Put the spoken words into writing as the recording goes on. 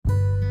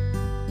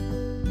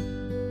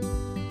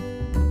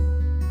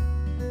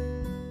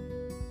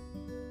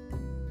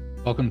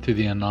Welcome to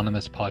the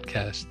Anonymous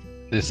podcast.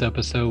 This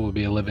episode will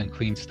be a Living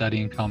Clean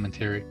study and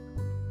commentary.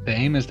 The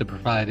aim is to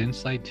provide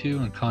insight to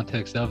and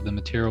context of the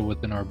material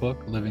within our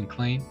book, Living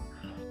Clean.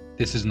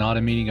 This is not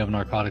a meeting of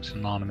Narcotics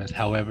Anonymous.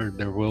 However,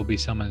 there will be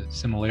some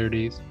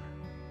similarities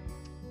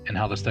in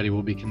how the study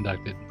will be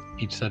conducted.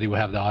 Each study will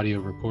have the audio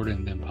recorded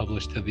and then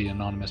published to the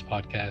Anonymous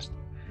podcast.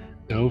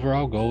 The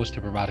overall goal is to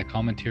provide a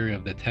commentary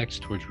of the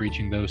text towards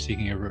reaching those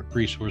seeking a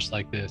resource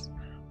like this.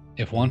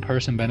 If one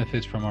person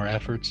benefits from our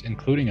efforts,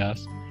 including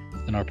us,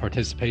 then our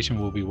participation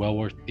will be well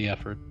worth the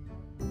effort.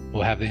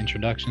 We'll have the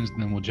introductions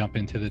and then we'll jump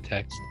into the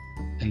text.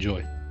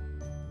 Enjoy.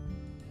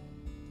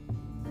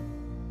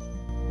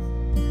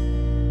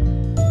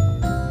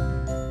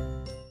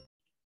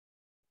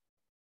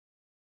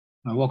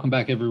 Welcome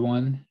back,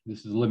 everyone.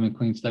 This is a Living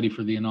Clean study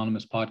for the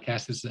Anonymous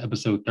podcast. This is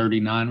episode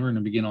 39. We're going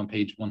to begin on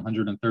page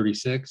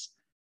 136,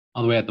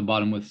 all the way at the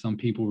bottom with some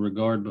people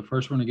regard. But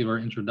first, we're going to give our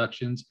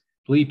introductions.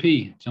 Lee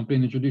P., jump in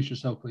and introduce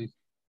yourself, please.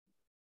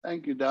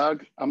 Thank you,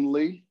 Doug. I'm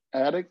Lee,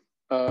 addict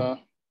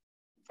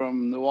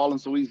from New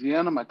Orleans,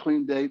 Louisiana. My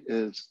clean date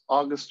is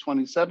August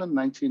 27,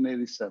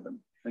 1987.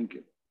 Thank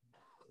you.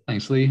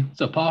 Thanks, Lee.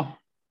 What's up, Paul?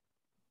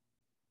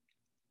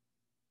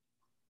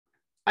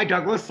 Hi,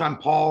 Douglas. I'm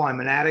Paul. I'm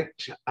an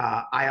addict.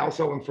 I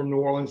also am from New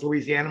Orleans,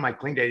 Louisiana. My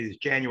clean date is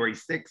January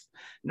 6,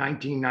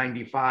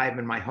 1995,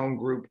 and my home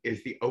group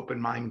is the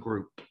Open Mind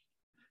Group.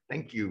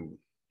 Thank you.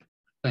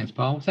 Thanks,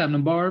 Paul. What's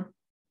happening, Barb?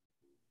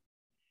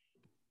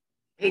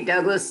 Hey,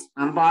 Douglas,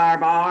 I'm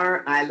Barb.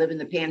 I live in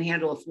the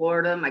Panhandle of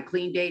Florida. My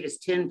clean date is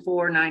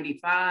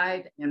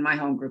 10/4/95, and my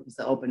home group is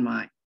the Open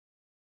Mind.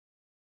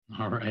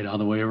 All right, all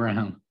the way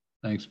around.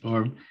 Thanks,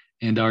 Barb.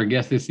 And our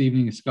guest this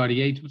evening is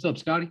Scotty H. What's up,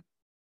 Scotty?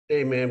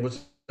 Hey, man.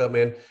 What's up,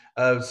 man?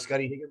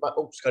 Scotty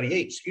Higginbottom. Scotty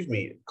H. Excuse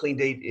me. Clean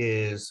date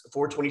is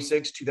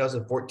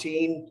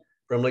 4/26/2014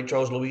 from Lake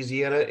Charles,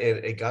 Louisiana,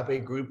 and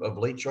Agape Group of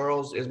Lake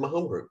Charles is my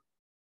home group.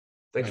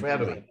 Thanks for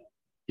having me.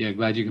 Yeah,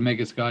 glad you can make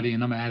it, Scotty.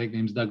 And I'm an addict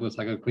named Douglas.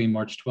 I got clean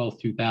March 12th,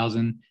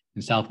 2000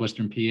 in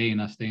southwestern PA,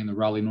 and I stay in the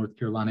Raleigh, North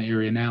Carolina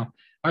area now.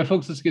 All right,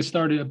 folks, let's get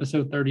started.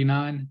 Episode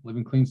 39,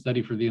 Living Clean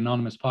Study for the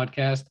Anonymous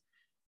podcast.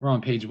 We're on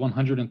page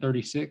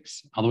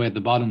 136, all the way at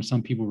the bottom,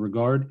 some people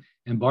regard.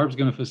 And Barb's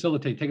going to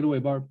facilitate. Take it away,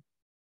 Barb.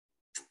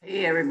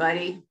 Hey,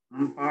 everybody.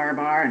 I'm Barb,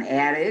 an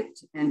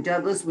addict. And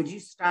Douglas, would you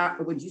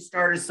start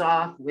us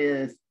off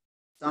with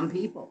some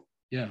people?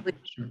 Yeah,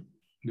 sure.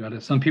 Got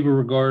it. Some people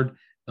regard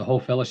the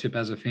whole fellowship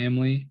as a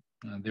family.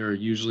 There are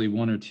usually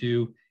one or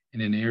two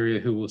in an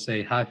area who will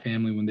say hi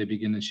family when they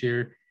begin to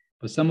share.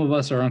 But some of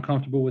us are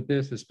uncomfortable with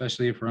this,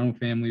 especially if our own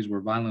families were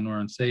violent or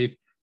unsafe,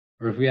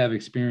 or if we have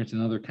experience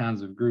in other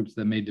kinds of groups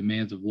that made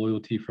demands of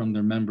loyalty from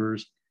their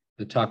members.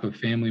 The talk of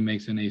family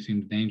makes an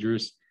seem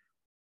dangerous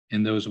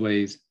in those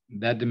ways.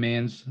 That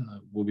demands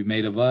will be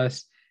made of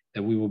us,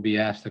 that we will be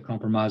asked to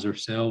compromise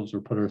ourselves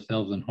or put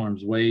ourselves in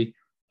harm's way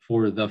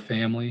for the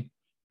family.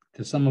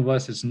 To some of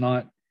us, it's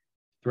not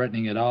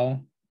threatening at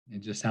all. It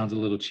just sounds a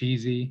little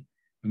cheesy.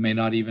 We may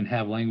not even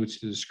have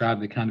language to describe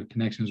the kind of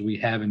connections we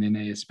have in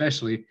NA,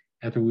 especially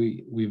after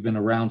we've been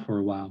around for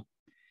a while.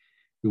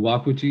 We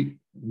walk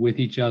with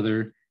each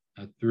other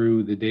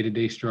through the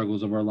day-to-day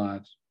struggles of our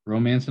lives,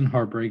 romance and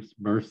heartbreaks,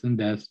 births and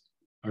deaths.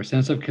 Our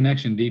sense of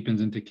connection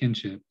deepens into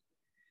kinship.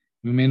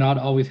 We may not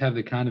always have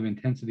the kind of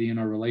intensity in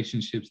our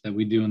relationships that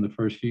we do in the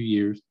first few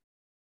years,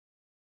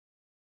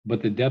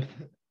 but the depth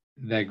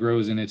that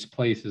grows in its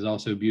place is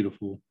also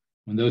beautiful.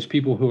 When those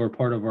people who are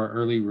part of our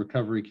early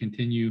recovery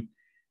continue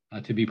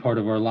to be part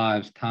of our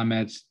lives, time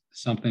adds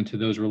something to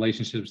those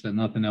relationships that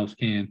nothing else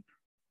can.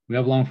 We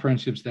have long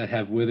friendships that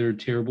have withered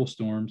terrible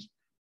storms,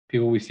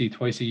 people we see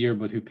twice a year,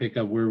 but who pick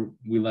up where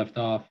we left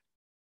off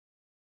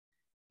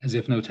as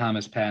if no time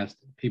has passed,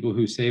 people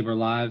who save our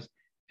lives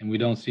and we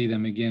don't see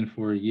them again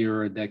for a year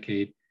or a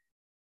decade,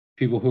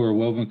 people who are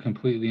woven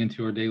completely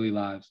into our daily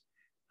lives.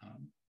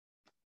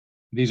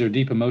 These are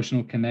deep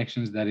emotional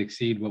connections that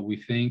exceed what we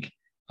think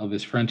of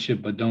as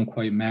friendship, but don't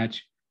quite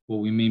match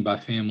what we mean by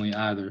family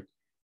either.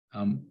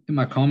 And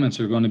my comments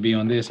are going to be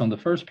on this. On the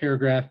first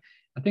paragraph,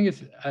 I think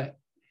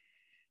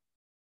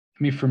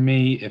for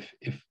me,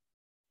 if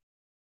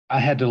I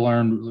had to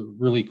learn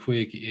really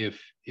quick, if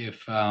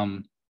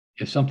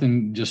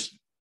something just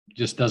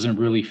doesn't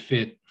really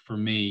fit for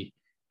me,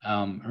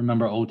 I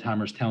remember old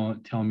timers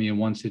telling me in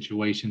one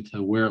situation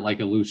to wear it like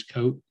a loose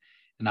coat.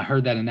 And I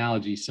heard that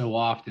analogy so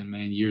often,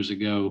 man, years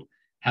ago.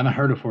 Haven't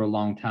heard it for a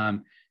long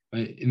time.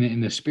 But in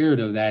the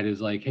spirit of that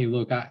is like, hey,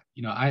 look, I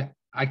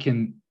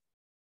can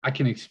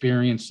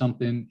experience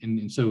something,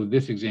 and so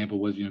this example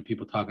was,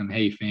 people talking,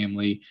 hey,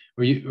 family,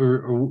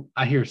 or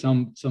I hear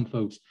some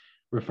folks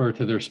refer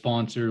to their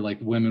sponsor, like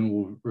women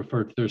will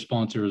refer to their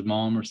sponsor as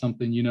mom or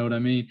something, you know what I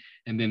mean?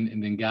 And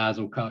then guys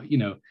will call,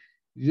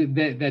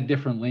 that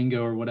different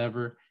lingo or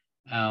whatever.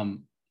 I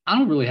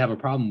don't really have a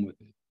problem with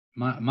it.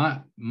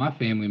 My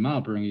family, my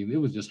upbringing, it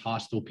was just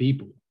hostile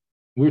people.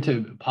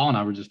 Paul and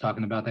I were just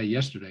talking about that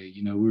yesterday.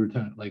 We were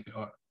talking like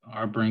our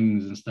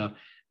upbringings and stuff.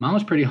 Mine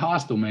was pretty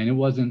hostile, man. It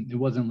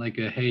wasn't like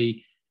a,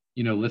 hey,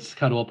 let's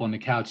cuddle up on the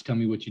couch. Tell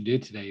me what you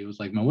did today. It was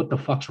like, man, what the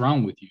fuck's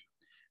wrong with you?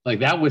 Like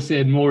that was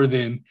said more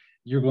than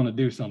you're going to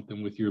do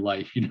something with your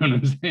life. You know what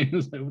I'm saying?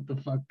 It's like, what the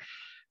fuck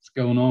is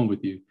going on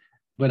with you?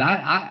 But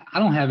I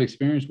don't have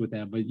experience with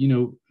that. But, you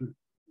know,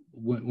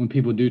 when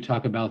people do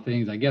talk about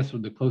things, I guess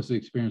the closest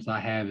experience I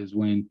have is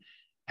when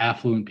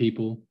affluent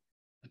people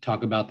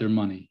talk about their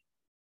money,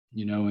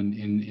 you know,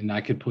 and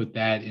I could put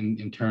that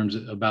in terms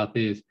about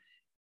this.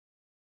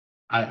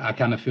 I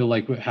kind of feel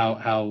like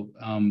how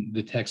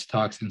the text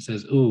talks and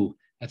says, "Ooh,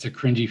 that's a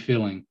cringy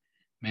feeling."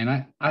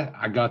 Man,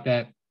 I got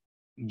that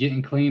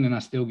getting clean, and I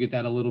still get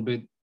that a little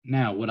bit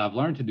now. What I've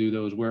learned to do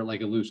though is wear it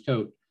like a loose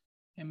coat.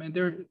 And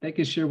man, they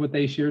can share what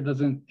they share.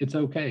 It's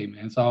okay,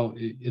 man. It's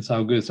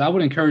all good. So I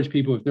would encourage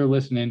people, if they're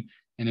listening,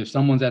 and if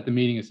someone's at the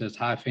meeting and says,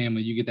 "Hi,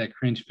 family," you get that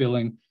cringe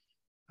feeling.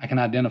 I can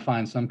identify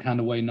in some kind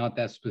of way, not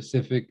that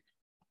specific.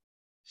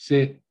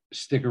 Stick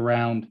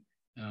around.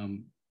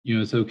 You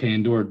know, it's okay,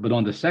 endure it. But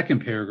on the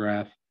second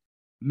paragraph,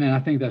 man, I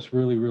think that's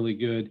really, really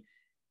good.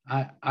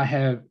 I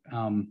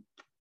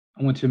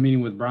went to a meeting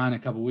with Brian a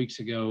couple of weeks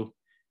ago,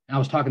 and I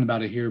was talking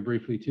about it here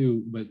briefly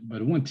too. But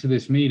I went to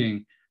this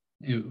meeting.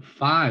 You know,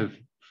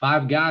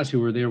 five guys who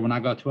were there when I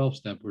got 12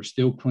 step were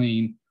still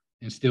clean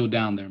and still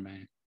down there,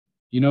 man.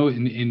 You know,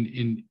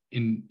 in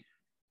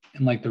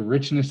like the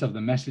richness of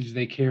the message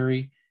they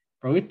carry,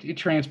 bro, it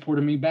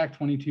transported me back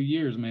 22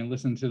 years, man.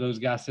 Listening to those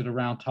guys sit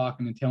around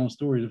talking and telling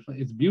stories,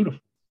 it's beautiful,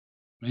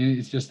 man.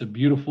 It's just a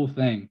beautiful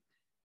thing.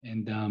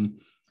 And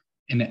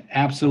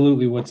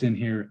absolutely what's in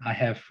here, I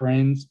have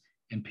friends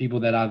and people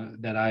that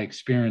I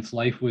experience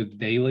life with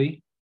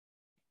daily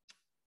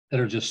that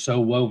are just so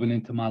woven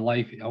into my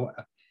life. It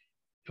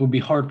would be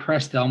hard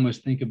pressed to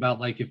almost think about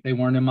like if they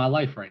weren't in my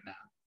life right now.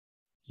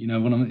 You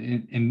know, when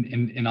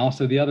and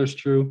also the other's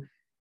true.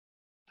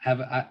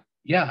 I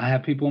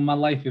have people in my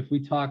life. If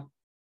we talk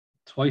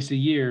twice a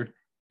year,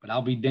 but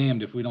I'll be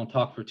damned if we don't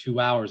talk for 2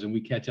 hours and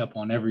we catch up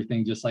on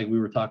everything just like we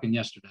were talking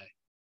yesterday.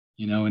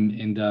 You know,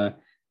 and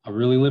I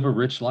really live a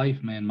rich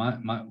life, man.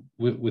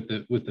 With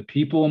the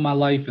people in my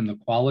life and the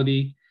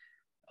quality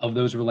of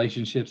those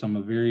relationships, I'm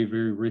a very,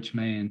 very rich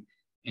man.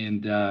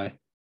 And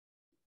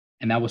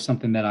that was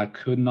something that I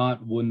would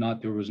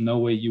not, there was no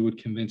way you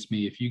would convince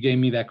me. If you gave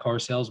me that car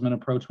salesman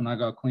approach when I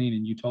got clean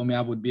and you told me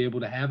I would be able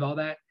to have all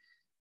that,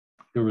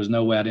 there was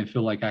no way. I didn't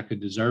feel like I could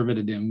deserve it.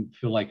 I didn't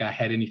feel like I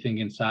had anything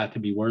inside to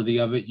be worthy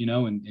of it, you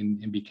know,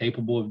 and be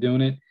capable of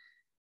doing it.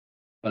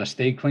 But I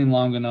stayed clean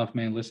long enough,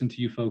 man, listen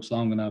to you folks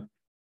long enough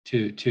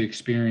to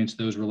experience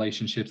those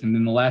relationships. And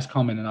then the last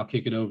comment, and I'll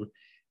kick it over.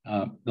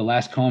 The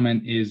last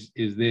comment is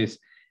this.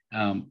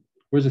 What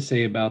does it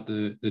say about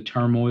the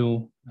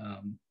turmoil?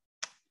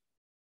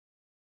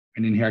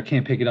 And in here, I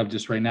can't pick it up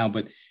just right now,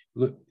 but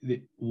look,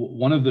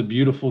 one of the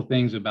beautiful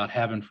things about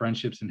having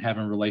friendships and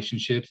having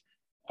relationships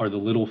are the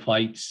little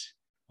fights,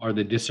 are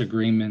the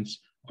disagreements,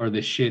 or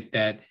the shit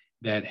that,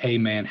 hey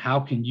man, how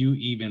can you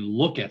even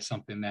look at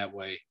something that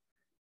way?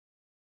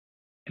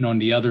 And on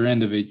the other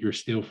end of it, you're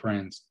still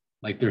friends.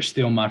 Like they're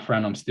still my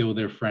friend. I'm still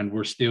their friend.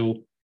 We're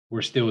still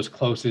as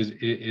close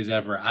as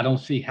ever. I don't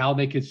see how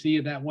they could see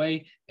it that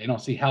way. They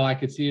don't see how I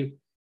could see it.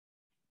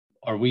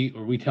 Are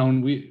we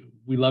telling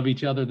we love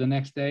each other the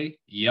next day?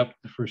 Yep,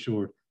 for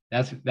sure.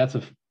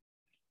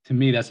 To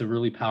me, that's a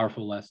really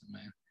powerful lesson,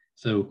 man.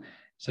 So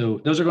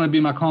those are going to be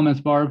my comments,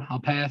 Barb. I'll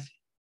pass.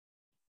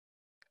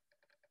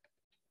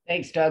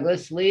 Thanks,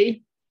 Douglas.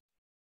 Lee?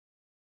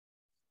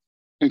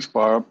 Thanks,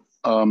 Barb.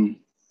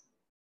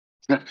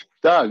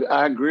 Doug,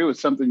 I agree with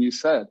something you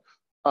said.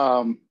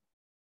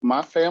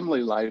 My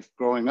family life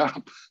growing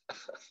up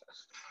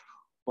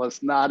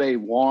was not a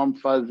warm,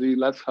 fuzzy,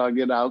 let's hug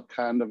it out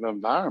kind of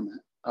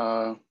environment.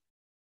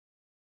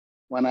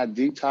 When I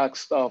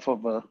detoxed off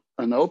of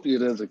an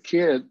opiate as a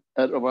kid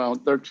at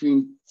around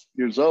 13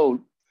 years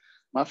old,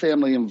 my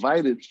family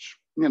invited,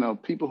 you know,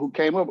 people who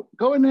came over,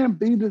 go in there and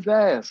beat his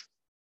ass.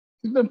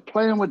 He's been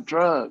playing with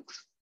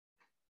drugs.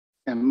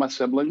 And my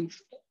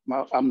siblings,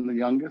 I'm the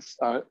youngest.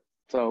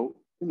 So,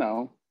 you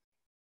know,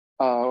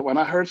 when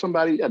I heard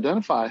somebody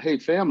identify, hey,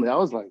 family, I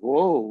was like,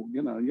 whoa,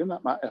 you know, you're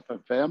not my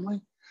effing family.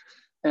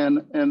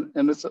 And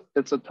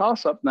it's a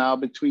toss-up now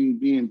between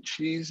being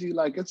cheesy,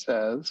 like it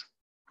says,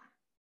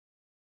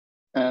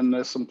 and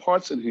there's some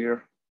parts in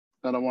here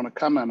that I want to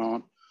comment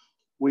on.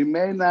 We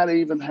may not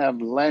even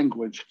have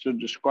language to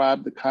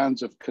describe the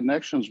kinds of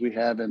connections we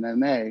have in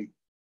NA,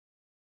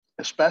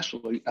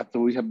 especially after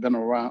we have been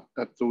around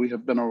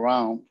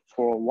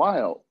for a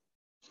while.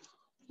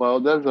 Well,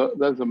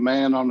 there's a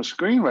man on the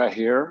screen right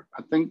here.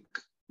 I think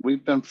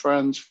we've been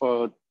friends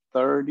for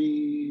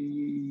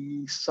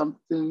 30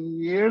 something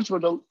years,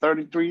 with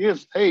 33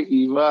 years. Hey,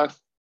 Eva,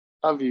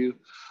 love you.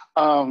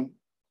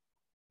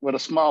 With a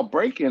small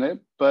break in it,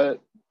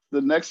 but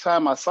the next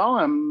time I saw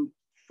him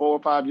 4 or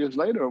 5 years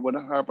later, or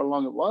however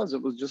long it was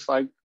just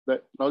like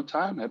that no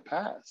time had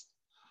passed.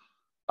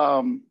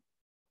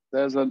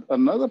 There's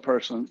another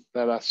person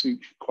that I see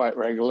quite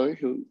regularly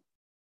who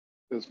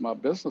is my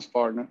business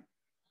partner.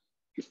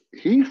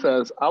 He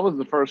says I was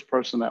the first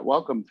person that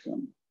welcomed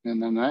him in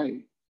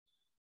NA.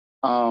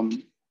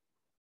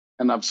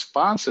 And I've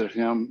sponsored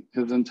him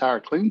his entire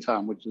clean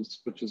time, which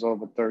is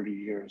over 30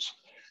 years.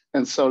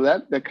 And so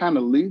that kind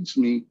of leads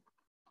me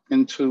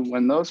into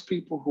when those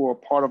people who are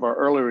part of our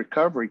early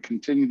recovery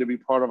continue to be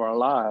part of our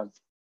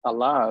lives,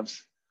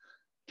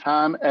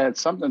 time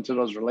adds something to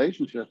those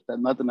relationships that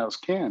nothing else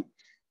can.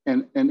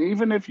 And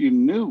even if you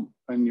knew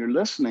and you're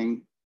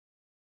listening,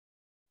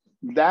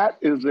 that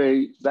is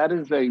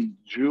a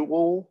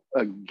jewel,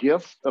 a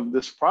gift of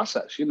this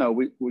process. You know,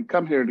 we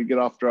come here to get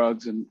off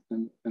drugs and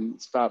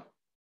stop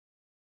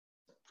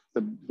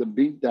the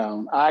beat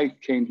down. I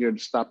came here to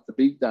stop the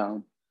beat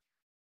down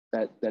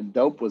that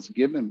dope was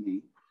given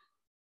me.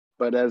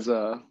 But as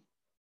a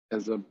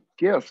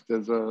gift,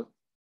 as a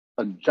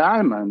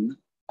diamond,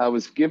 I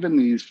was given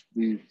these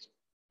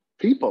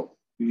people,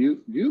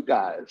 you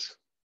guys,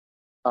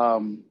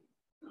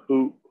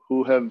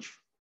 who have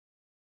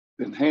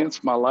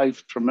enhanced my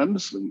life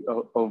tremendously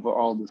over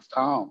all this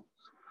time.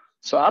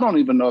 So I don't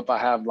even know if I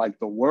have like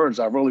the words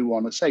I really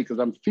want to say, because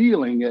I'm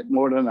feeling it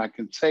more than I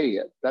can say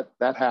it.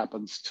 That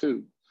happens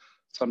too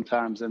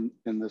sometimes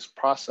in this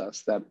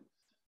process, that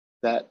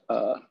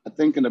I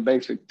think in the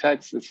basic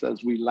text it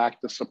says we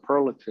lack the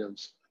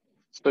superlatives.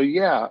 So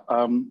yeah,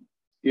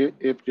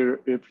 if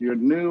you're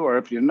new or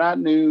if you're not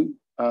new,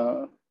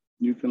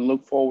 you can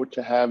look forward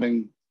to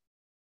having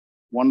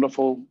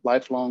wonderful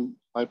lifelong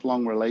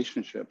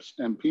relationships,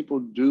 and people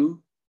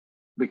do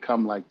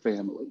become like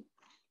family,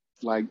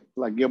 like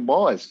your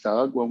boys,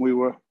 Doug, when we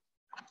were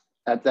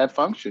at that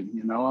function.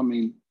 You know, I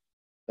mean,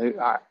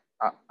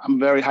 I'm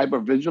very hyper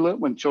vigilant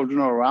when children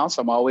are around,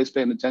 so I'm always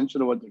paying attention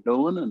to what they're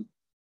doing,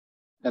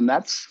 and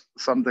that's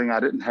something I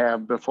didn't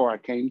have before I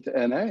came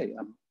to NA.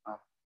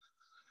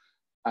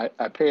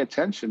 I pay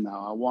attention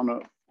now. I want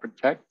to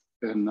protect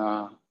and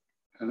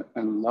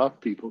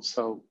love people.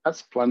 So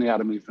that's plenty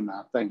out of me for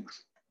now.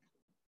 Thanks.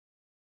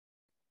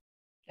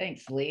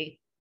 Thanks, Lee.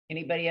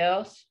 Anybody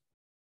else?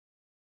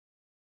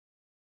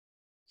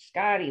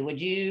 Scotty,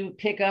 would you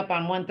pick up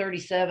on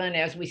 137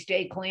 as we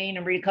stay clean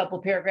and read a couple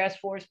paragraphs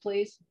for us,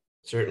 please?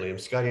 Certainly. I'm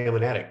Scotty. I'm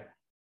an addict.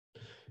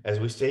 As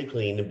we stay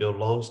clean and build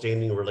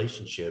long-standing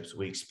relationships,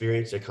 we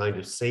experience a kind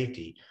of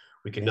safety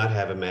we could not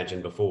have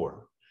imagined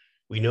before.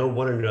 We know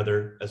one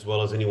another as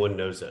well as anyone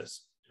knows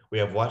us. We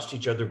have watched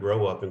each other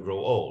grow up and grow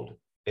old,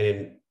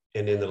 and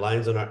in the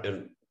lines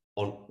on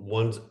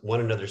one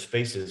another's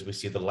faces, we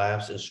see the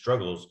laughs and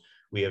struggles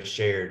we have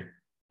shared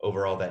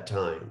over all that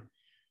time.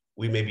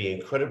 We may be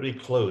incredibly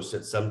close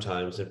at some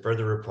times and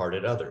further apart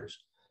at others,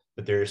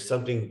 but there is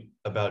something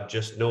about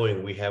just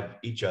knowing we have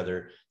each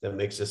other that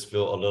makes us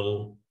feel a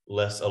little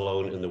less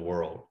alone in the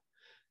world.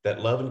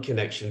 That love and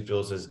connection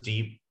feels as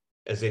deep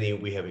as any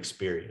we have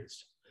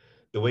experienced.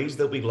 The ways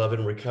that we love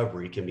in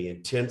recovery can be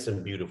intense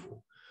and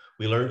beautiful.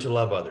 We learn to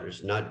love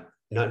others, not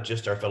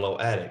just our fellow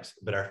addicts,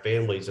 but our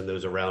families and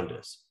those around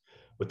us,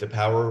 with the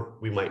power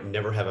we might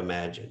never have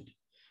imagined.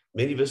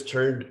 Many of us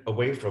turned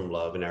away from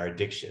love in our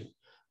addiction.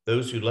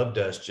 Those who loved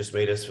us just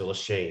made us feel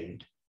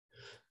ashamed.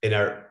 In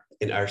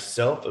our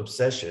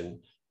self-obsession,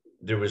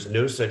 there was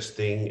no such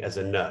thing as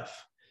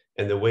enough,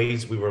 and the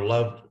ways we were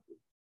loved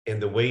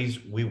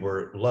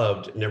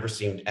never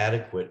seemed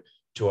adequate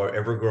to our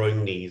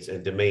ever-growing needs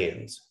and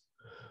demands.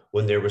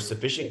 When there was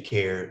sufficient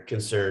care,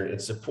 concern,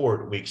 and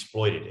support, we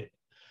exploited it.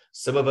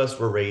 Some of us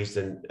were raised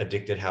in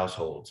addicted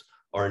households,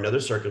 or in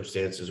other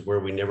circumstances where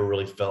we never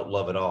really felt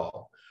love at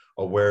all,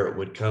 or where it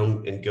would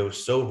come and go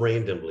so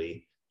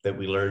randomly that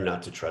we learned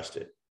not to trust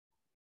it.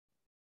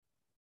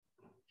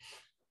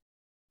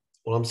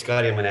 Well, I'm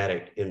Scotty, I'm an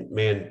addict, and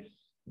man,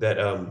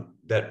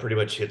 that pretty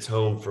much hits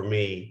home for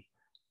me.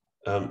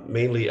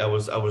 Mainly, I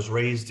was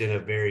raised in a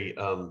very,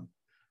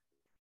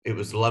 it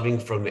was loving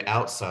from the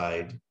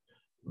outside,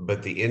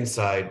 but the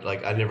inside,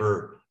 like I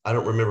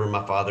don't remember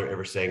my father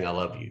ever saying, "I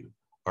love you,"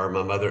 or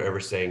my mother ever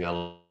saying,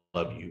 "I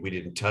love you." We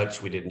didn't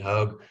touch, we didn't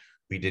hug,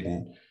 we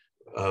didn't,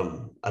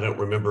 I don't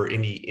remember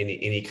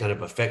any kind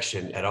of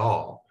affection at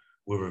all.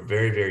 We were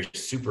very, very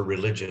super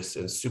religious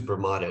and super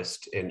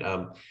modest. And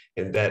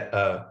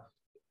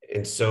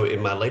so in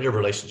my later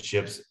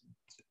relationships,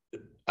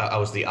 I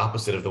was the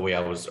opposite of the way I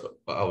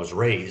was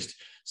raised.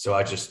 So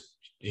I just,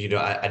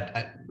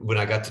 when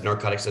I got to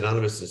Narcotics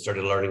Anonymous and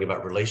started learning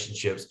about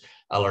relationships,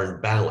 I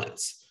learned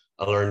balance.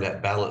 I learned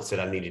that balance that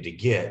I needed to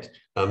get.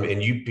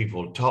 And you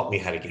people taught me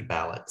how to get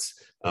balance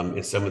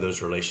in some of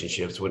those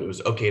relationships, when it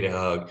was okay to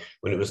hug,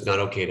 when it was not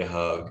okay to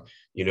hug,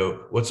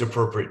 what's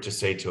appropriate to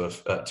say to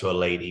a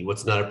lady,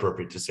 what's not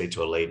appropriate to say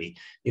to a lady.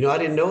 I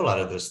didn't know a lot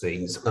of those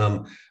things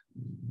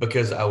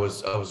because I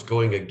was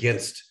going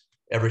against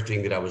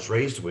everything that I was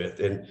raised with.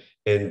 And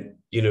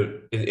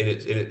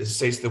it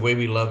says the way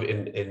we love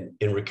in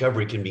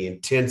recovery can be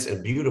intense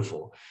and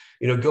beautiful.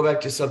 Go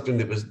back to something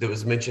that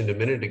was mentioned a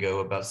minute ago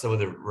about some of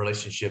the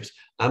relationships.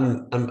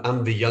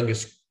 I'm the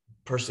youngest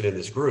person in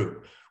this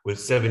group with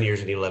 7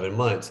 years and 11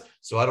 months.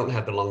 So I don't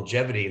have the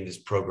longevity in this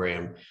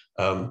program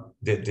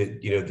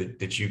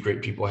that you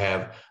great people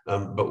have.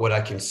 But what I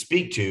can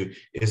speak to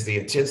is the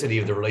intensity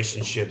of the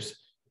relationships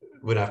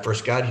when I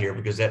first got here,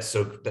 because that's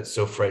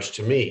so fresh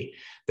to me.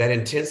 That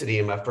intensity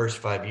in my first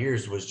 5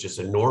 years was just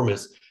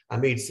enormous. I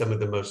made some of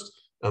the most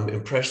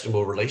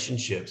impressionable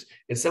relationships.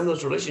 And some of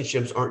those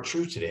relationships aren't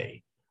true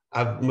today.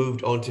 I've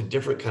moved on to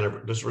different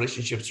those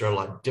relationships are a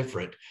lot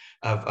different.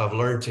 I've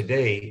learned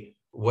today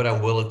what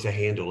I'm willing to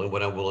handle and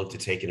what I'm willing to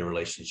take in a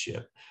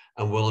relationship.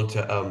 I'm willing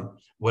to,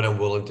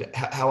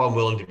 how I'm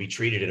willing to be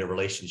treated in a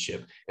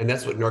relationship. And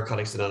that's what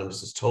Narcotics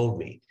Anonymous has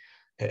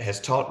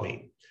taught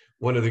me.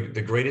 One of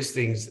the greatest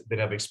things that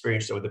I've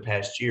experienced over the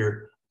past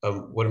year,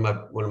 one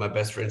of my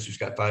best friends who's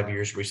got 5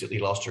 years recently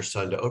lost her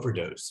son to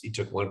overdose. He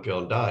took one pill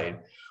and died.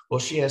 Well,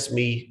 she asked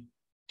me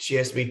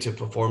to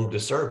perform the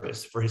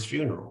service for his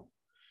funeral.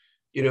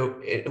 You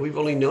know, and we've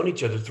only known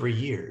each other 3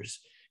 years.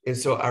 And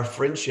so our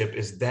friendship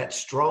is that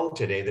strong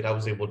today that I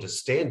was able to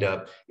stand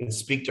up and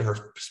speak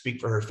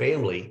for her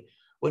family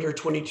when her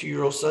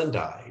 22-year-old son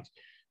died.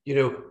 You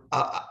know,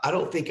 I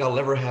don't think I'll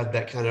ever have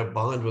that kind of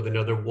bond with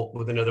another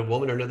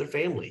woman or another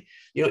family,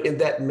 you know, in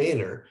that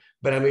manner.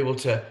 But I'm able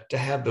to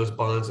have those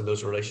bonds and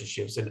those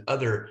relationships in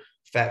other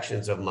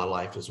factions of my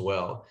life as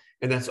well.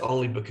 And that's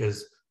only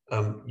because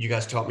you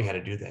guys taught me how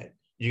to do that.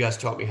 You guys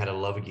taught me how to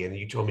love again.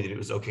 You told me that it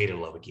was okay to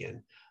love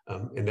again.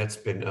 And that's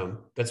been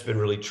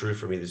really true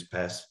for me this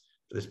past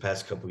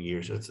couple of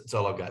years. That's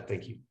all I've got.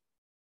 Thank you.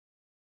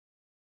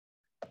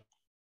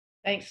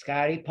 Thanks,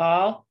 Scotty.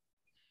 Paul?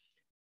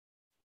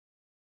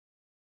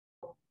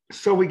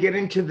 So we get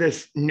into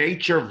this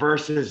nature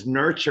versus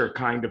nurture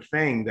kind of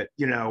thing that,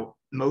 you know,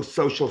 most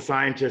social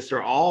scientists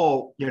are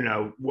all, you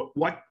know,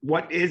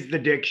 what is the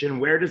addiction?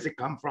 Where does it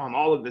come from?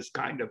 All of this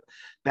kind of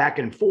back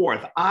and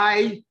forth.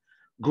 I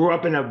grew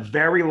up in a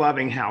very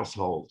loving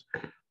household.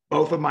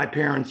 Both of my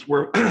parents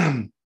were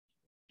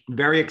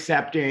very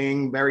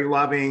accepting, very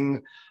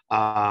loving.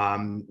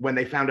 When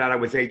they found out I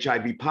was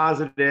HIV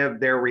positive,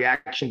 their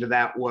reaction to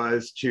that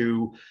was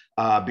to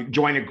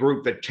join a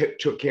group that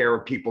took care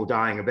of people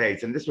dying of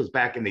AIDS. And this was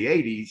back in the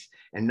 80s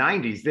and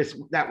 90s.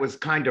 That was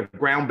kind of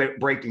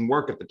groundbreaking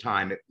work at the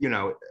time.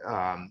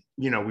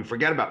 We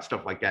forget about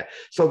stuff like that.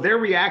 So their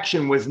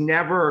reaction was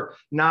never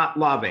not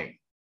loving.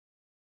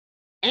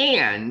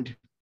 And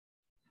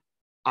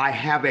I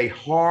have a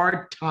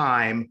hard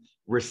time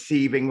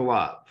receiving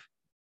love.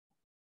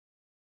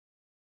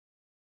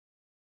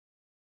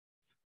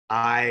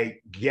 I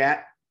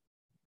get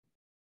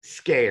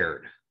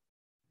scared.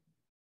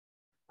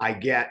 I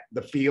get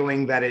the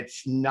feeling that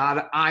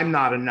I'm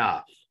not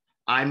enough.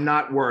 I'm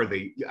not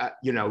worthy.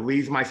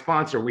 Lee's my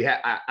sponsor.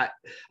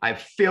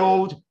 I've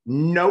filled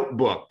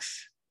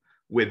notebooks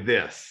with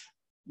this,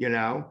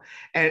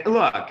 and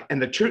look, and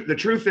the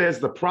truth is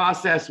the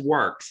process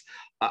works.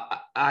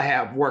 I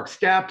have worked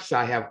steps.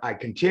 I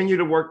continue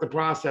to work the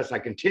process. I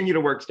continue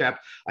to work steps.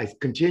 I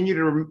continue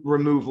to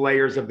remove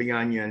layers of the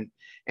onion.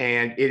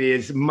 And it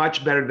is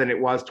much better than it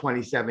was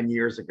 27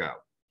 years ago.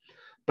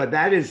 But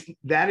that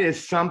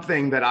is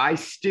something that I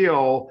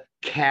still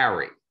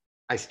carry.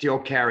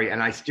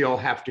 And I still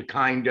have to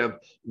kind of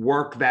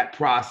work that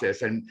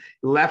process. And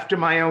left to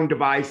my own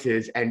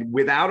devices and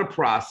without a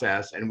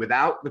process and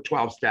without the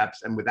 12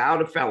 steps and without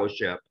a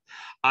fellowship,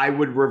 I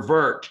would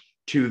revert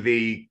to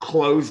the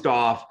closed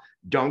off,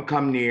 don't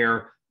come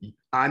near,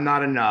 I'm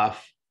not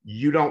enough,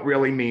 you don't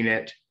really mean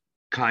it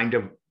kind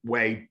of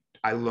way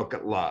I look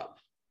at love.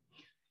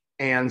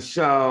 And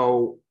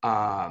so,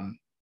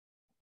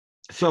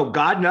 so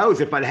God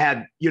knows if I'd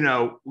had,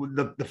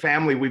 the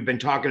family we've been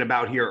talking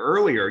about here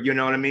earlier, you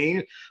know what I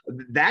mean?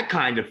 That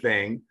kind of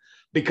thing,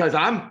 because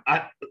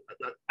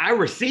I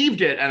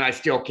received it and I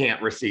still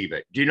can't receive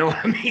it. Do you know what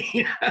I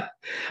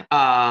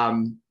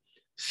mean?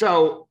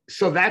 So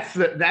that's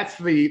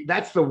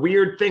the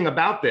weird thing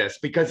about this,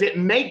 because it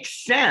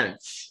makes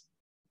sense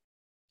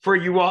for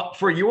you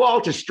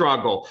all to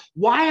struggle.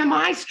 Why am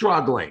I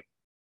struggling?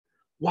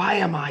 Why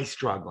am I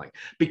struggling?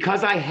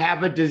 Because I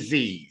have a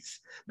disease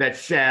that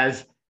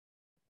says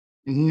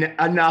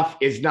enough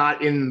is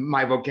not in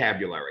my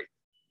vocabulary.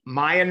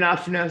 My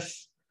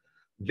enoughness,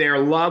 their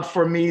love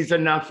for me's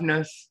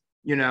enoughness,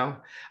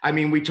 I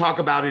mean, we talk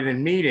about it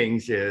in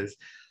meetings is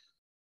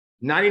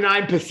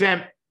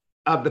 99%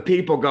 of the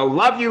people go,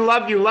 love you,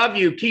 love you, love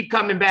you, keep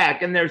coming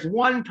back. And there's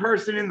one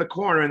person in the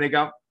corner and they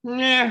go,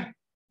 yeah.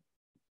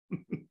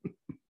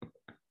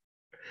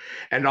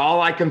 And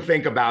all I can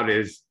think about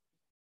is,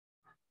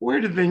 where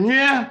did the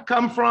yeah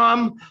come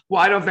from?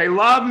 Why don't they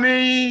love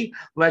me?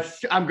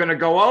 I'm going to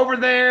go over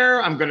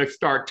there. I'm going to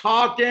start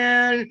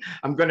talking.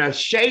 I'm going to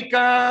shake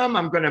them.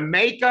 I'm going to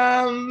make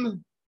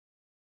them.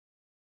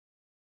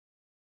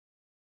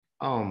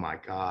 Oh my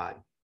God.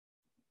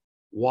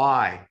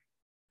 Why?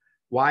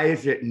 Why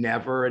is it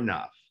never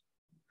enough?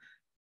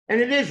 And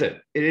it isn't.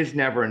 It is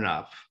never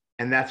enough.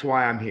 And that's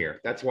why I'm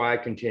here. That's why I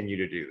continue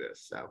to do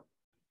this. So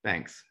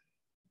thanks.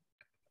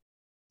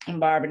 And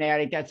Barb and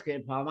Addie, that's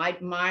good, Paul.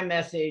 My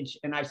message,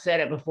 and I've said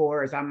it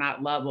before, is I'm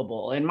not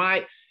lovable. And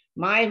my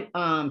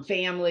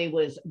family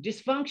was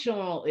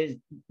dysfunctional is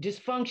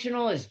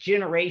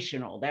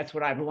generational. That's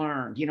what I've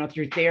learned,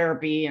 through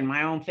therapy and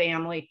my own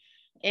family.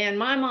 And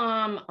my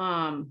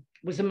mom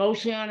was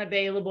emotionally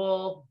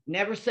unavailable,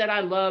 never said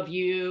I love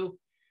you.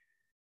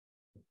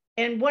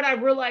 And what I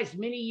realized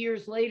many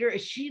years later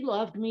is she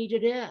loved me to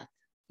death.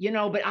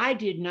 but I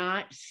did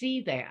not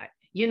see that,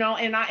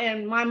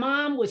 and my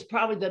mom was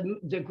probably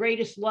the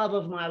greatest love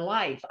of my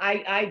life.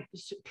 I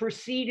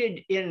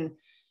proceeded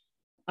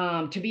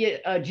to be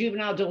a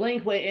juvenile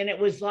delinquent, and it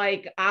was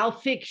like, I'll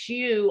fix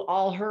you,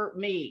 I'll hurt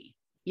me,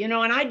 and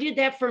I did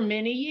that for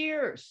many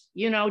years,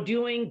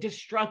 doing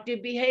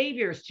destructive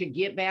behaviors to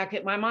get back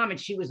at my mom. And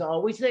she was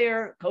always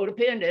there,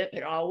 codependent,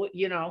 but always,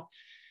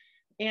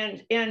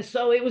 and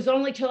so it was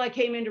only till I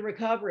came into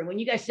recovery. When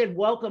you guys said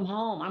welcome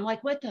home, I'm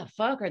like, what the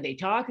fuck are they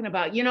talking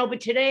about?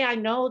 But today I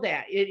know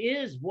that it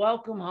is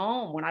welcome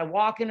home. When I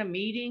walk in a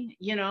meeting,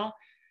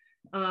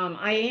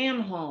 I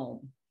am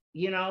home,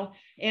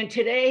 and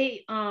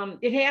today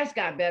it has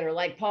got better.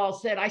 Like Paul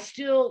said, I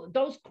still,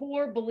 those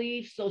core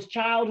beliefs, those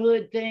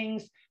childhood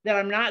things, that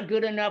I'm not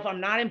good enough,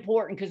 I'm not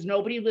important because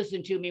nobody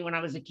listened to me when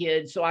I was a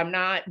kid, so I'm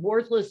not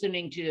worth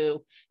listening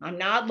to, I'm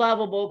not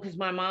lovable because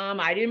my mom,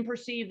 I didn't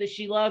perceive that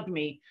she loved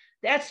me.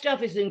 That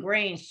stuff is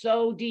ingrained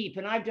so deep,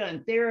 and I've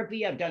done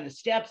therapy, I've done the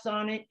steps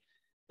on it,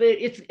 but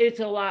it's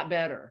a lot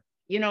better,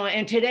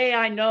 and today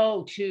I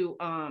know to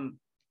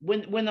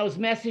when those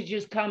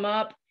messages come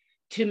up,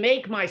 to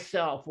make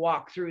myself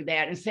walk through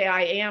that and say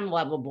I am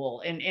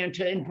lovable, and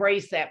to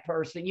embrace that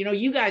person.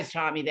 You guys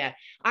taught me that.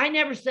 I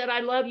never said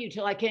I love you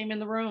till I came in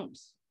the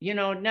rooms.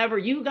 Never.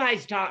 You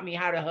guys taught me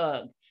how to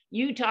hug.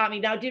 You taught me.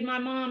 Now, did my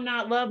mom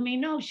not love me?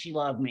 No, she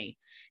loved me.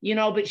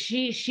 But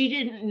she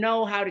didn't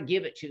know how to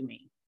give it to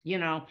me.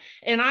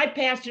 And I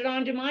passed it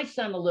on to my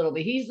son a little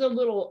bit. He's a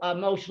little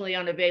emotionally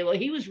unavailable.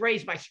 He was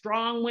raised by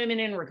strong women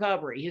in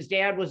recovery. His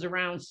dad was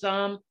around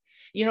some.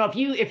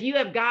 If you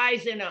have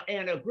guys in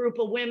a group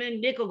of women,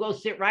 Nick will go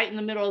sit right in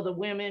the middle of the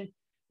women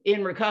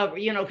in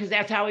recovery, because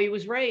that's how he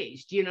was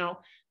raised,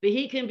 but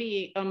he can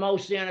be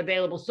emotionally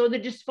unavailable. So the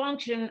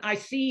dysfunction, I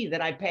see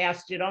that I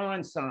passed it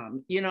on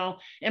some,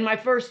 and my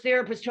first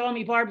therapist told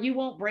me, Barb, you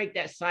won't break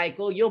that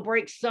cycle. You'll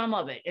break some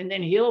of it, and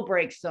then he'll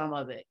break some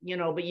of it,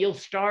 but you'll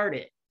start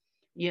it.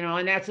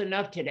 And that's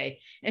enough today.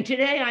 And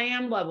today I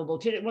am lovable.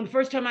 Today, when the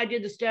first time I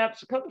did the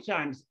steps, a couple of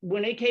times,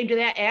 when it came to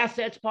that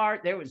assets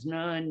part, there was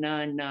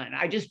none.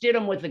 I just did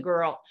them with the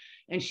girl,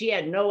 and she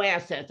had no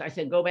assets. I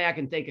said, go back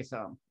and think of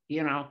some,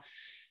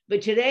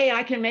 But today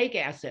I can make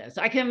assets.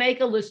 I can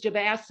make a list of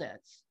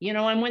assets,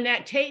 and when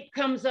that tape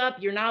comes up,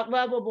 you're not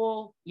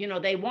lovable,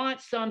 they want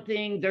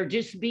something, they're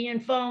just being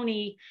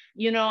phony,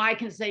 I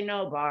can say,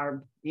 no,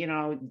 Barb,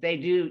 they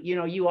do,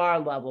 you are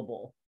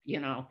lovable.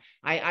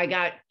 I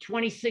got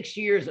 26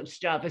 years of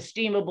stuff,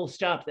 esteemable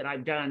stuff that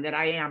I've done, that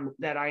I am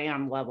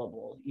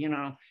lovable,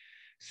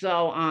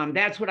 So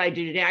that's what I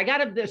do today.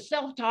 The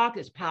self-talk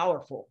is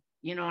powerful,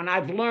 and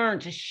I've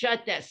learned to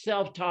shut that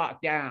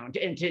self-talk down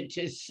and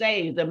to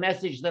say the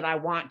message that I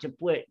want to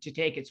put to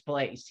take its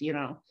place,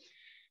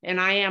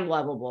 and I am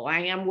lovable.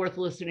 I am worth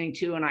listening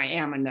to, and I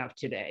am enough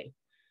today,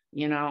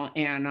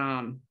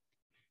 and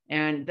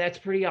that's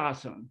pretty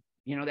awesome.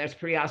 That's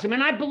pretty awesome.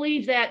 And I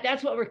believe that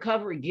that's what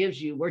recovery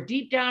gives you. Where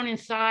deep down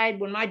inside,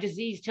 when my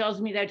disease tells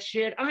me that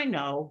shit, I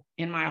know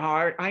in my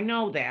heart, I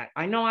know that.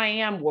 I know I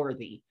am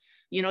worthy.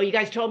 You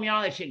guys told me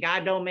all that shit.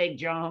 God don't make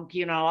junk,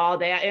 all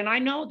that. And I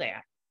know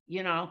that,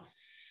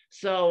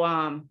 So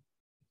I'm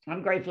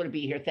grateful to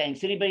be here.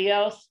 Thanks. Anybody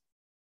else?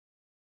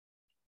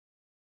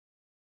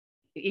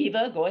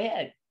 Eva, go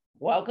ahead.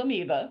 Welcome,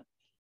 Eva.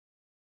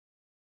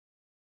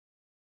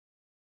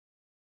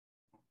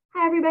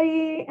 Hi,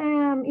 everybody.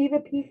 Eva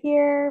P.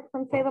 here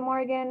from Salem,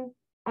 Oregon.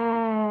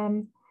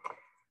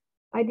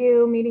 I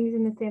do meetings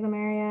in the Salem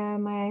area.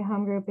 My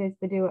home group is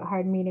the Do It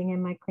Hard meeting,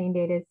 and my clean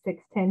date is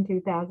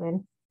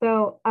 6/10/2000.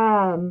 So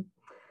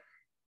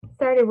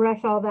sorry to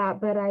rush all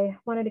that, but I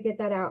wanted to get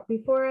that out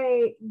before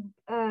I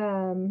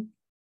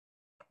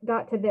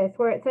got to this,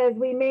 where it says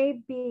we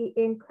may be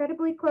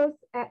incredibly close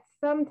at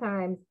some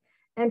times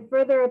and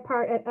further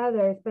apart at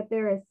others, but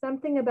there is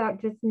something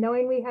about just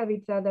knowing we have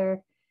each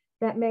other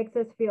that makes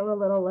us feel a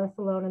little less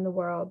alone in the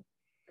world.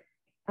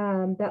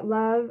 That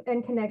love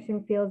and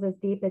connection feels as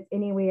deep as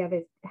any we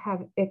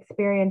have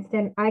experienced.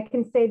 And I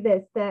can say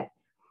this, that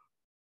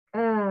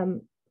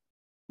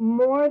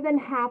more than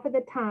half of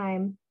the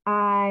time,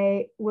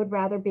 I would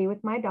rather be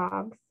with my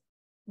dogs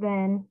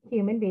than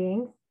human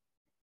beings.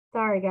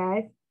 Sorry,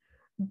 guys.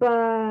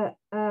 But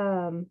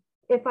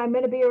if I'm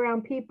going to be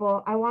around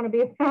people, I want to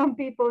be around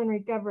people in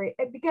recovery.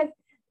 Because,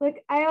 look,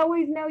 I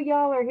always know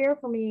y'all are here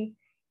for me,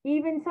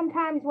 even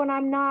sometimes when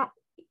I'm not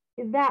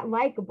that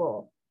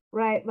likable,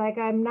 right? Like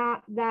I'm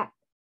not that,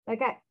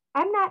 like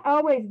I'm not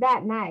always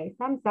that nice.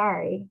 I'm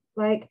sorry.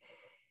 Like,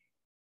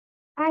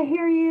 I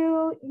hear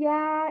you.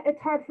 Yeah,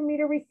 it's hard for me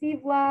to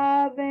receive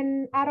love,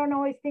 and I don't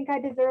always think I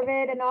deserve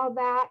it and all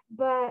that.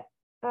 But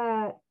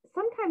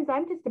sometimes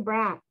I'm just a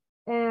brat,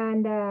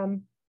 and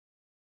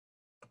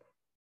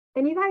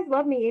you guys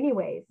love me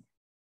anyways,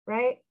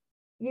 right?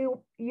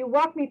 You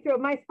walk me through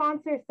it. My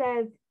sponsor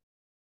says,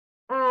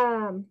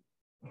 I'm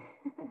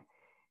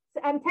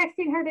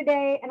texting her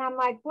today, and I'm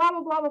like, blah,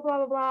 blah, blah, blah, blah,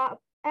 blah, blah.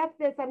 F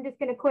this, I'm just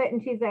going to quit.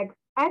 And she's like,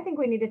 I think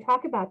we need to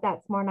talk about that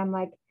some more. And I'm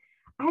like,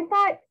 I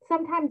thought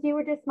sometimes you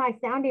were just my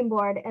sounding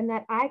board and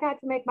that I got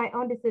to make my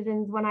own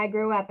decisions when I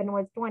grew up and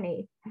was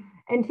 20.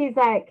 And she's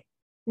like,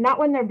 not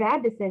when they're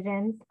bad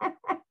decisions.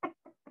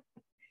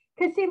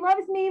 Because she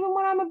loves me even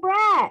when I'm a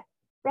brat,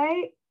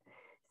 right?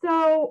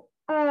 So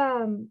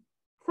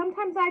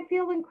sometimes I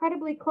feel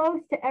incredibly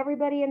close to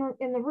everybody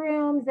in the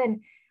rooms,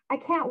 and I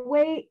can't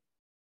wait.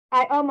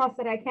 I almost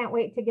said I can't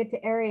wait to get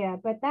to area,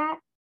 but that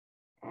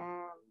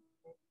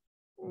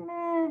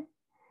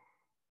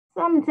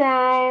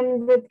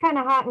sometimes it's kind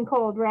of hot and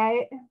cold,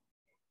 right?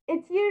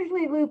 It's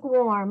usually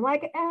lukewarm.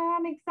 Like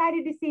I'm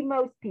excited to see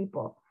most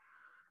people.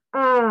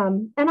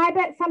 And I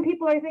bet some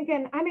people are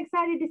thinking, I'm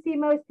excited to see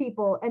most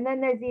people. And then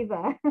there's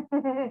Eva.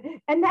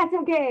 And that's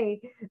okay.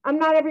 I'm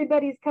not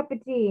everybody's cup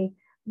of tea.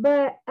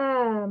 But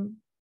you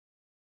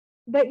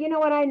know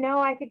what? I know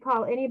I could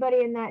call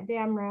anybody in that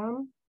damn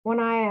room when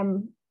I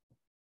am,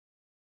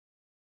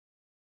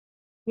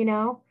 you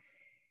know,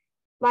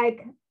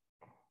 like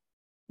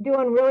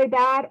doing really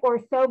bad or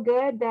so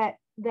good that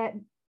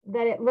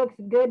it looks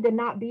good to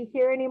not be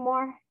here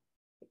anymore.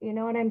 You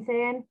know what I'm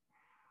saying?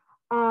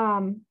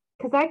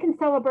 Because I can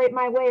celebrate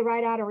my way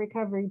right out of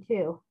recovery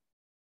too.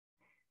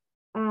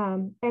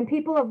 And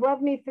people have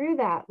loved me through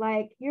that.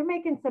 Like, you're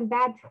making some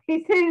bad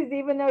choices,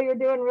 even though you're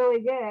doing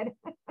really good.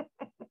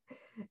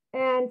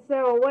 And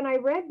so when I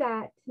read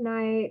that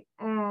tonight,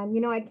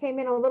 you know, I came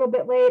in a little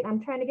bit late.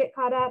 I'm trying to get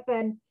caught up,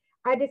 and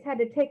I just had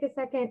to take a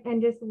second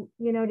and just,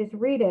 you know, just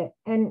read it.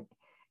 And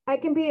I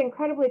can be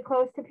incredibly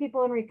close to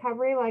people in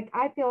recovery. Like,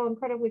 I feel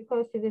incredibly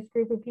close to this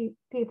group of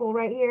people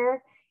right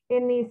here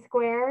in these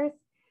squares.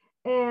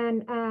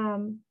 And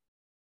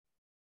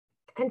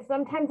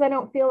sometimes I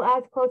don't feel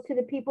as close to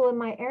the people in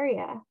my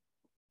area,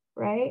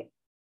 right?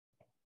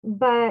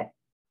 But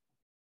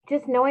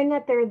just knowing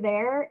that they're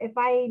there if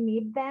I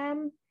need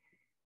them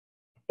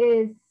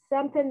is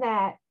something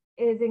that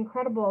is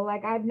incredible.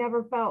 Like I've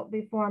never felt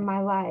before in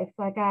my life.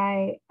 Like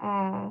I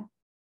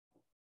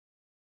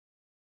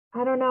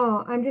don't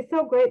know. I'm just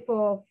so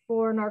grateful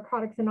for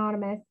Narcotics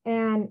Anonymous.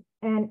 And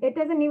it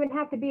doesn't even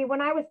have to be,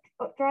 when I was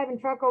driving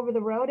truck over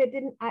the road,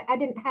 I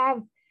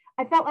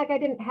felt like I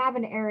didn't have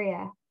an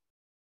area,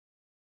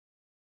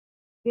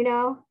 you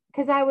know,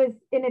 because I was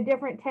in a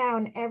different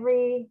town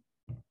every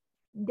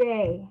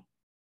day.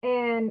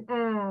 And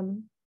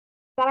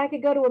but I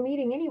could go to a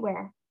meeting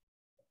anywhere.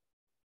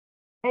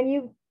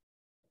 And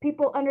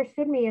people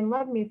understood me and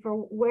loved me for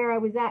where I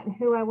was at and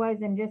who I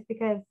was, and just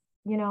because,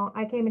 you know,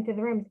 I came into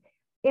the rooms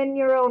in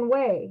your own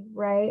way,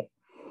 right?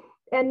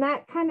 And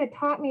that kind of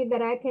taught me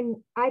that I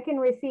can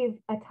receive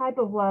a type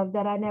of love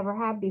that I never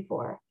have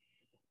before,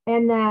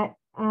 and that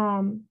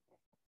I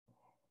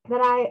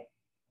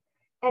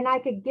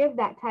could give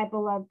that type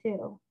of love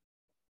too.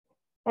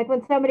 Like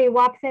when somebody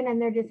walks in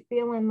and they're just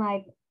feeling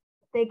like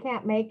they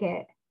can't make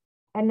it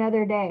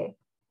another day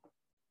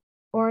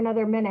or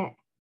another minute,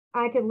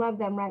 I could love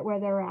them right where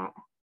they're at,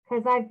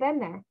 because I've been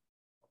there.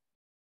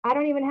 I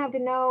don't even have to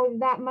know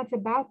that much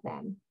about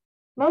them.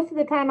 Most of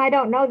the time, I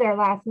don't know their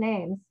last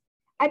names.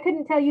 I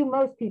couldn't tell you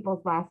most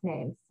people's last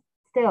names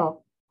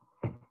still,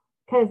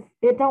 because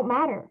it don't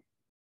matter.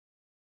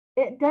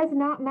 It does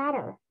not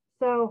matter.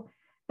 So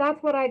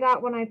that's what I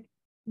got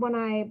when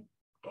I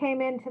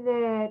came into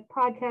the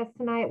podcast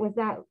tonight, was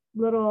that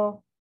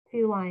little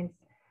few lines.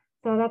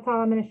 So that's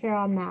all I'm going to share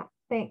on that.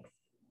 Thanks.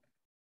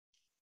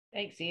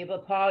 Thanks, Eva.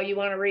 Paul, you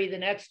want to read the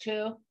next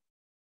two,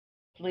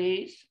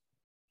 please?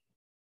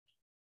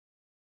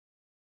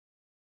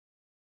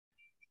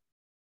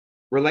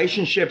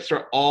 Relationships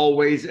are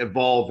always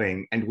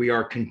evolving, and we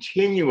are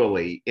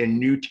continually in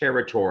new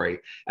territory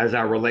as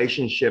our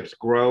relationships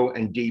grow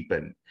and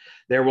deepen.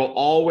 There will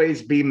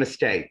always be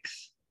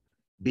mistakes.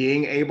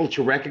 Being able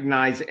to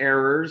recognize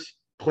errors,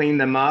 clean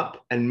them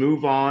up, and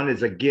move on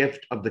is a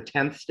gift of the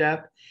 10th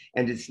step.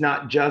 And it's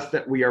not just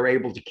that we are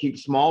able to keep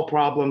small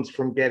problems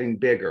from getting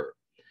bigger.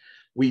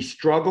 We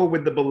struggle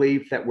with the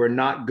belief that we're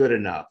not good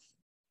enough.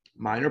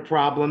 Minor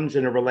problems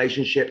in a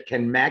relationship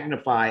can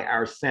magnify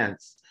our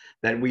sense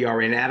that we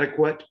are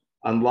inadequate,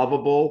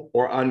 unlovable,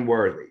 or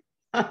unworthy.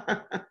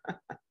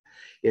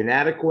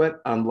 Inadequate,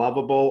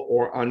 unlovable,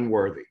 or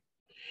unworthy.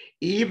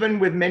 Even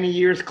with many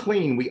years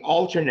clean, we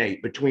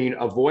alternate between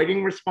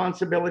avoiding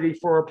responsibility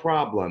for a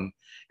problem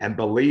and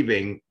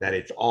believing that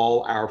it's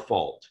all our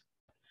fault.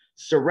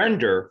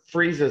 Surrender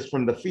frees us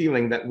from the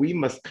feeling that we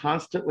must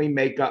constantly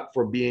make up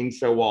for being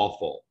so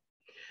awful.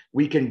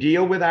 We can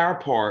deal with our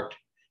part,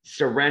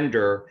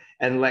 surrender,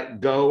 and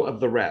let go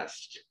of the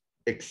rest.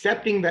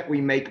 Accepting that we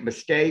make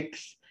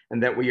mistakes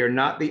and that we are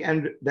not the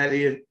end,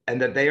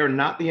 and that they are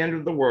not the end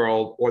of the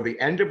world or the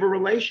end of a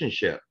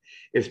relationship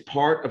is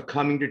part of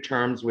coming to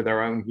terms with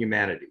our own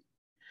humanity.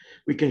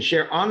 We can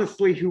share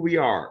honestly who we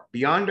are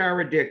beyond our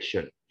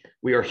addiction.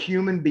 We are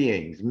human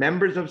beings,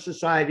 members of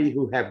society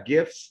who have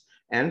gifts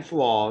and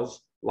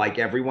flaws like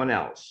everyone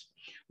else.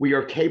 We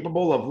are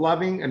capable of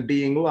loving and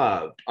being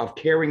loved, of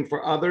caring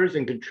for others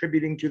and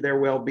contributing to their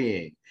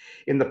well-being.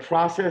 In the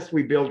process,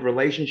 we build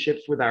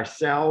relationships with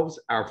ourselves,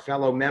 our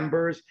fellow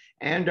members,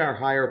 and our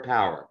higher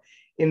power.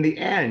 In the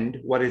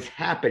end, what is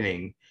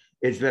happening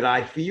is that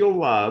I feel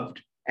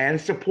loved and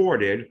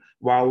supported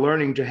while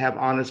learning to have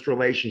honest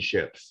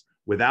relationships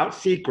without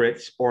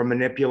secrets or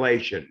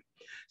manipulation.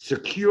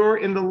 Secure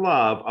in the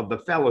love of the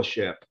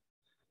fellowship,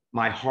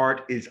 my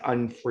heart is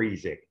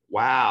unfreezing.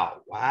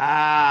 Wow,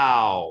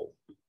 wow.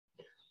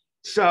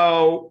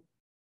 So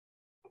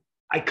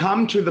I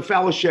come to the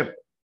fellowship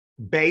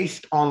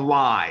based on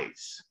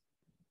lies.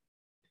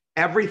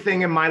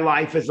 Everything in my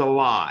life is a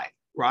lie,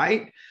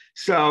 right?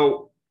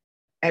 So,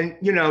 and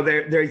you know,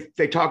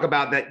 they talk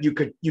about that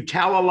you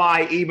tell a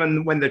lie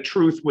even when the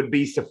truth would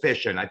be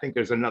sufficient. I think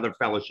there's another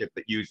fellowship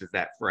that uses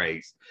that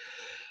phrase.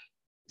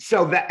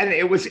 So that, and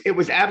it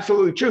was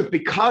absolutely truth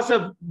because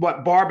of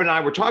what Barb and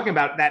I were talking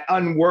about, that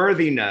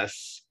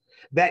unworthiness,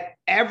 that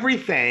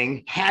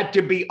everything had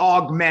to be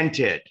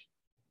augmented.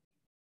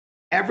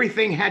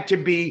 Everything had to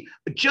be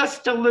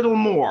just a little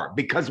more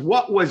because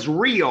what was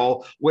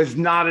real was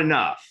not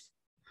enough.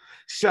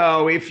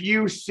 So if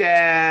you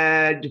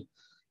said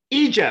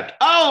Egypt,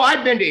 oh,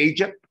 I've been to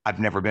Egypt. I've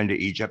never been to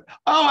Egypt.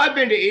 Oh, I've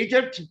been to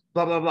Egypt,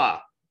 blah, blah,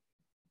 blah.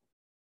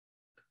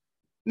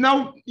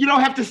 No, you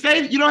don't have to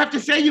say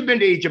you've been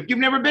to Egypt. You've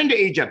never been to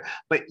Egypt,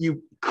 but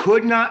you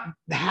could not,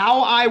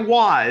 how I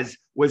was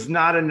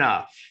not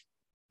enough.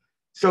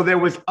 So there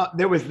was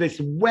this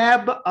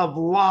web of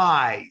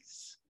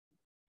lies.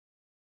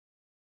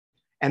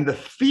 And the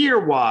fear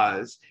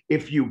was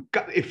if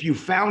you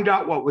found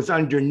out what was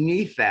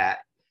underneath that,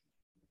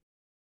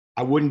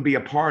 I wouldn't be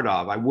a part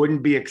of, I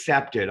wouldn't be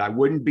accepted, I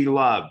wouldn't be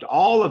loved,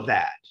 all of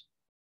that.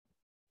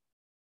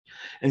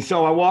 And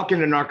so I walk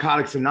into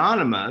Narcotics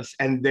Anonymous,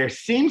 and there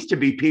seems to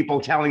be people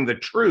telling the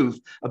truth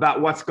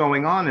about what's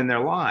going on in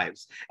their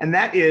lives. And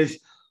that is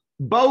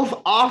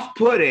both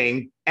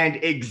off-putting and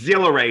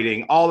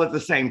exhilarating all at the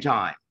same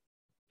time.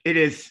 It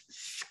is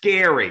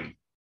scary.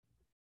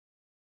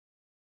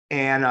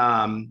 And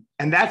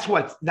that's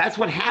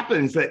what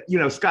happens that, you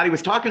know, Scotty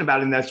was talking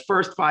about in those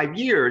first 5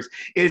 years,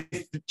 is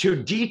to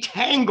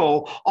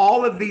detangle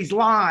all of these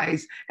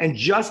lies and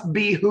just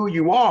be who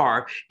you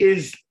are.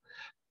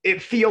 It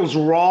feels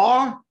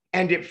raw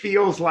and it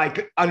feels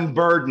like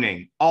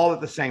unburdening all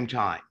at the same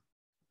time.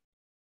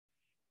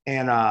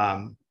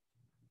 And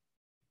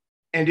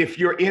if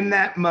you're in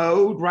that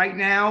mode right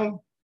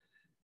now,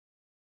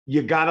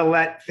 you got to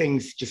let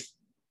things just,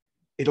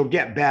 it'll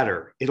get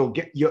better.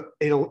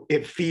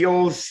 It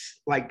feels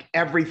like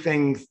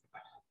everything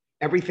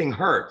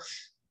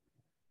hurts.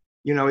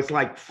 You know, it's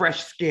like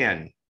fresh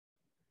skin.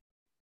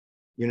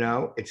 You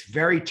know, it's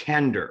very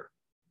tender.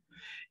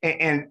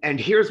 And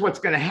here's what's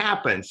going to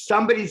happen.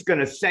 Somebody's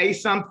going to say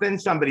something,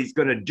 somebody's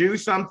going to do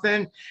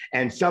something,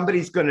 and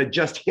somebody's going to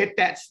just hit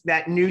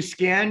that new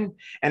skin,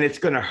 and it's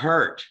going to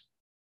hurt.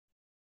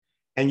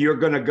 And you're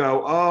going to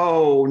go,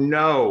 oh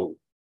no.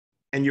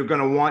 And you're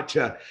going to want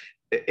to,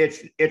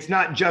 it's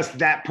not just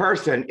that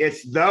person,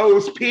 it's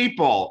those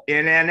people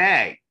in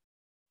NA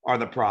are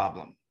the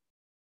problem,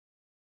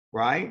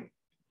 right?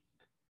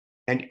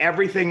 And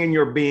everything in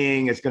your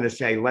being is going to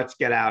say, let's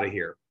get out of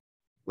here.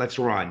 Let's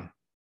run.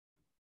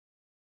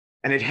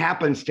 And it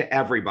happens to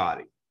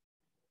everybody.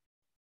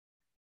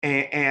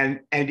 And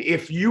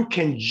if you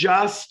can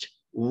just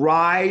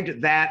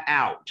ride that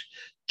out,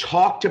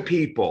 talk to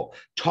people,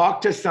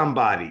 talk to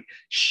somebody,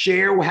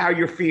 share how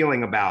you're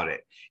feeling about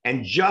it,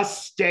 and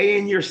just stay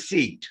in your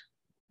seat,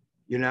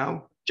 you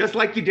know, just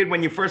like you did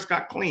when you first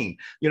got clean.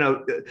 You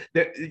know,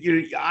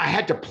 I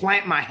had to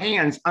plant my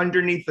hands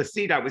underneath the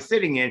seat I was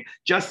sitting in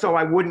just so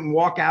I wouldn't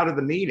walk out of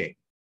the meeting.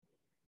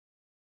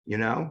 You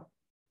know,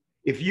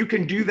 if you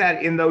can do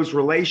that in those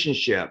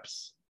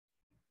relationships,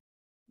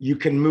 you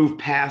can move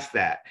past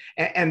that.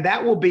 And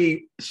that will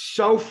be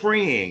so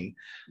freeing.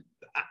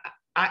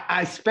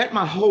 I spent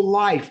my whole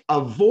life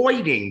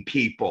avoiding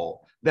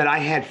people that I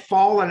had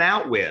fallen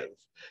out with.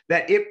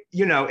 That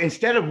you know,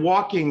 instead of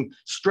walking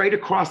straight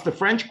across the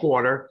French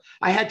Quarter,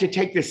 I had to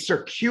take this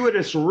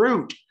circuitous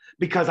route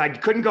because I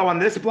couldn't go on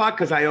this block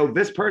because I owed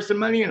this person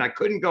money, and I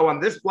couldn't go on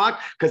this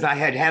block because I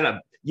had had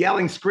a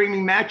yelling,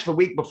 screaming match the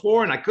week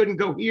before, and I couldn't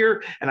go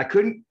here, and I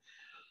couldn't.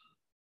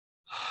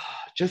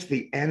 Just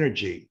the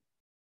energy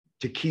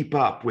to keep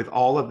up with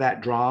all of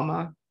that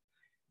drama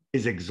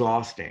is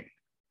exhausting.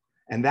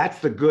 And that's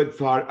the good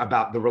thought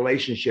about the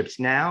relationships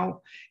now,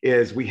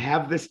 is we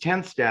have this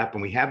 10th step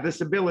and we have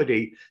this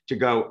ability to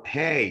go,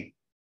 hey,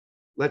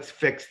 let's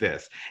fix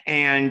this.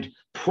 And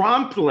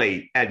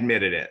promptly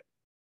admitted it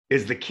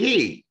is the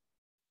key,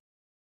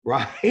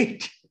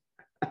 right?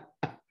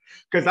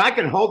 Because I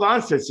can hold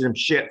on to some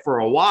shit for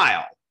a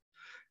while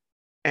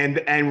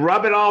and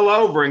rub it all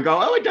over and go,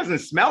 oh, it doesn't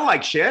smell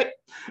like shit.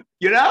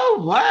 You know,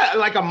 what?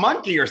 Like a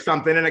monkey or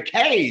something in a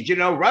cage, you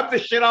know, rub the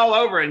shit all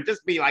over and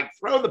just be like,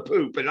 throw the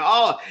poop and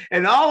all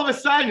of a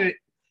sudden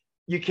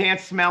you can't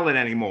smell it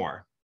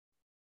anymore.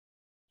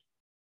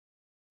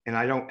 And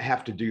I don't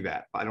have to do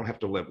that. I don't have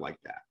to live like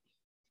that.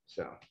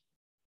 So,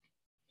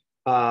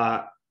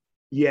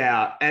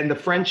 yeah. And the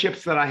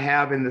friendships that I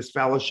have in this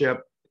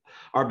fellowship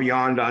are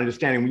beyond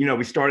understanding. You know,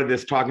 we started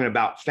this talking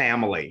about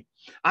family.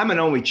 I'm an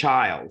only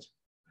child.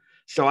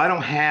 So I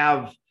don't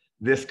have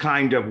this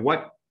kind of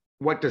what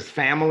what does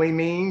family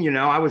mean? You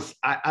know,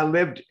 I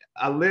lived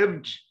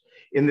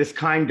in this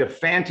kind of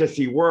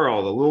fantasy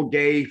world, a little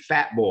gay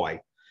fat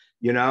boy,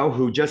 you know,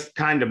 who just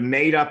kind of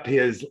made up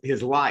his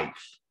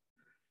life.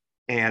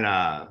 And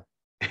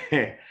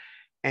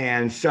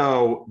and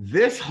so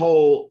this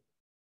whole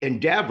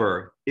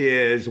endeavor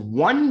is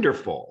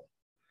wonderful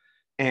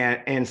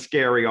and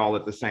scary all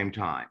at the same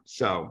time.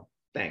 So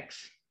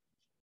thanks.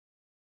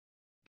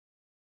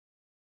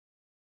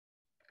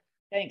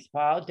 Thanks,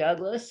 Paul.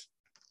 Douglas?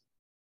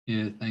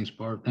 Yeah, thanks,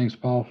 Barb. Thanks,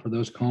 Paul, for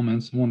those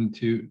comments. I wanted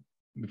to,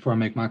 before I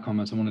make my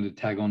comments, I wanted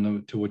to tag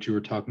on to what you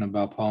were talking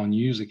about, Paul, and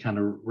you usually kind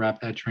of wrap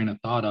that train of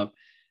thought up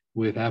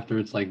with after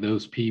it's like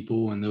those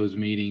people and those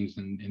meetings.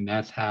 And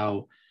that's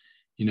how,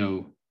 you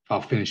know, if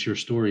I'll finish your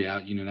story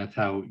out, you know, that's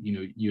how, you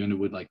know, you ended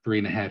with like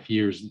 3.5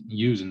 years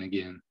using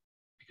again,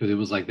 because it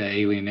was like that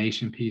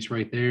alienation piece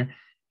right there.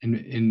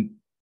 And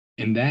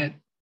that,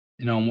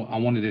 you know, I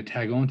wanted to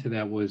tag on to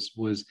that was,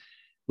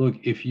 look,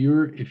 if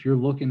you're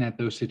looking at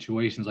those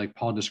situations like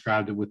Paul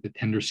described it with the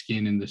tender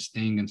skin and the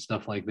sting and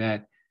stuff like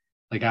that,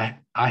 like I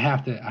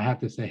have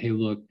to say, hey,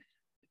 look,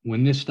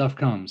 when this stuff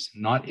comes,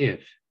 not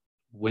if,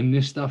 when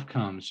this stuff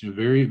comes, you know,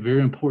 very,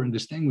 very important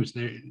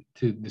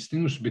to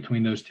distinguish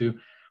between those two.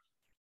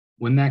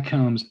 When that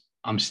comes,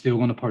 I'm still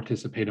going to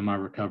participate in my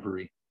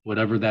recovery,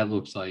 whatever that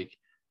looks like,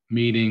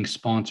 meeting,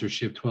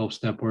 sponsorship,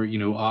 12-step work, you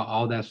know,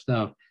 all that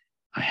stuff.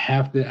 I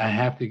have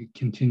to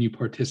continue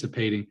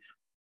participating.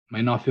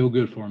 Might not feel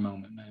good for a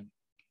moment, man,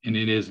 and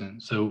it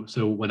isn't. So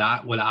what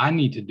I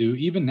need to do,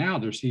 even now,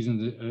 there's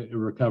seasons of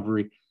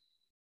recovery.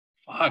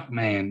 Fuck,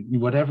 man,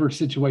 whatever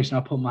situation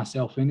I put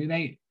myself in,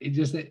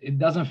 it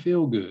doesn't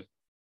feel good.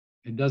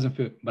 It doesn't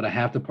feel, but I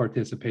have to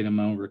participate in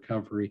my own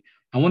recovery.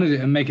 I wanted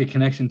to make a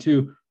connection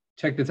too.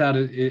 Check this out.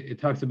 It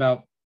talks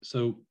about,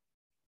 so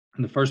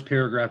in the first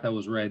paragraph that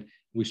was read,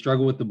 we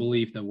struggle with the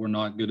belief that we're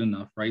not good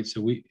enough, right?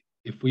 So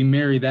if we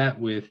marry that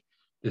with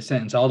the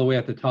sentence all the way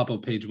at the top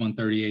of page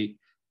 138,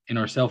 in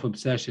our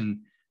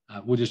self-obsession,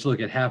 we'll just look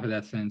at half of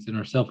that sentence. In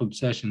our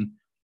self-obsession,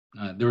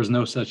 there is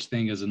no such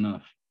thing as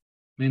enough.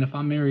 Man, if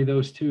I marry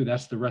those two,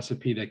 that's the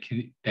recipe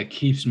that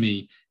keeps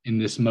me in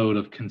this mode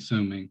of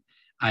consuming.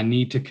 I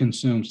need to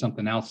consume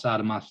something outside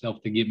of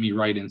myself to get me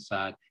right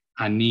inside.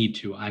 I need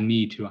to. And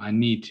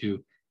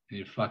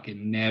it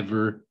fucking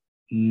never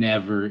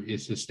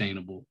is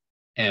sustainable,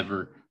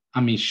 ever.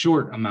 I mean,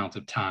 short amounts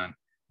of time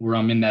where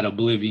I'm in that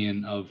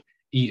oblivion of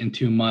eating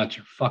too much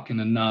or fucking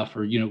enough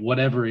or, you know,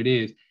 whatever it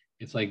is.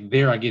 It's like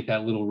there I get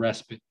that little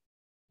respite.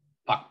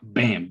 Fuck,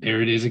 bam,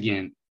 there it is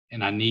again.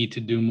 And I need to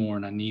do more,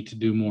 and I need to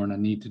do more, and I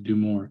need to do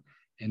more.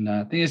 And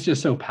I think it's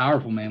just so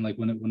powerful, man. Like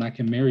when I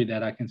can marry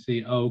that, I can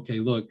see, oh, okay,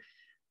 look,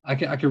 I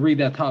can read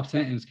that top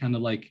sentence kind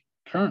of like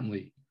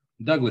currently,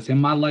 Douglas, in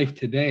my life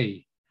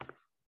today,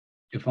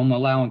 if I'm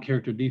allowing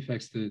character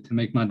defects to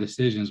make my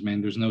decisions,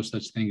 man, there's no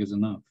such thing as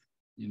enough.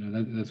 You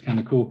know, that's kind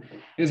of cool.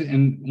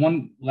 And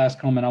one last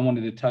comment I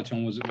wanted to touch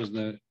on was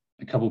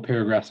a couple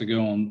paragraphs ago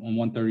on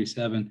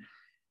 137.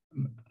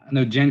 I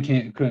know Jen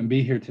couldn't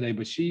be here today,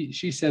 but she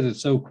says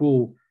it's so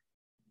cool.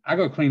 I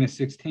go clean at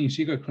 16.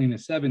 She go clean at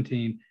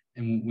 17.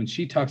 And when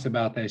she talks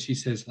about that, she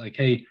says like,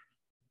 hey,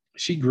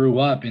 she grew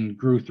up and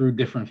grew through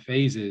different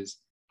phases,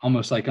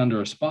 almost like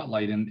under a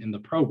spotlight in the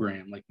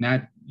program, like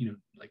not, you know,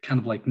 like kind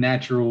of like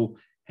natural.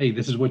 Hey,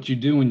 this is what you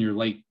do in your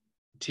late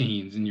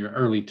teens and your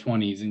early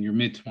 20s and your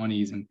mid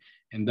 20s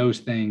and those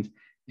things.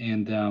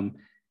 And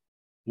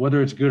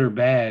whether it's good or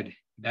bad,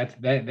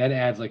 that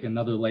adds like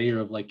another layer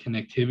of like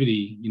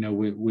connectivity, you know,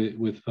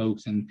 with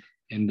folks. And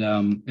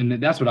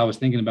that's what I was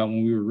thinking about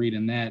when we were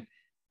reading that.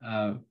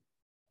 And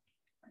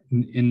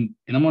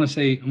I want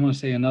to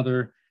say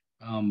another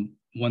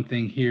one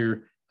thing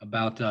here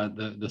about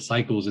the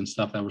cycles and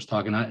stuff that was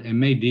talking. It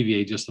may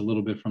deviate just a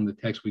little bit from the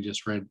text we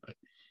just read, but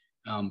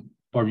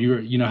Barb,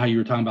 you know how you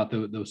were talking about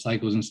those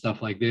cycles and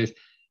stuff like this.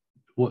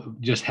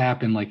 What just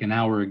happened like an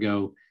hour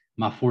ago?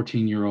 My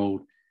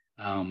 14-year-old,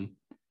 and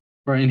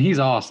he's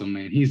awesome,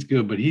 man. He's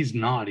good, but he's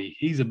naughty.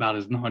 He's about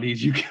as naughty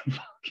as you can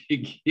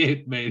fucking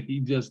get, man.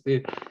 He just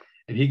did,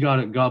 and he got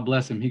it. God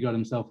bless him. He got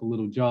himself a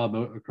little job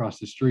across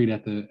the street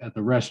at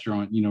the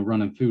restaurant, you know,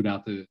 running food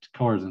out to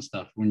cars and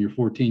stuff. When you're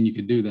 14, you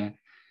could do that.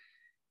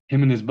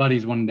 Him and his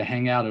buddies wanted to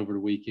hang out over the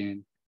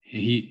weekend.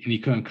 He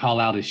couldn't call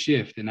out his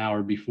shift an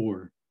hour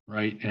before,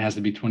 right? It has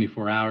to be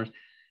 24 hours.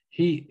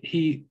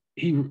 He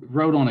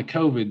wrote on a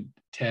COVID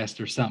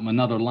test or something,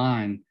 another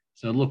line.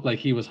 So it looked like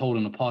he was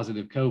holding a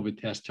positive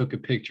COVID test, took a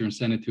picture and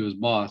sent it to his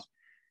boss.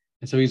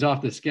 And so he's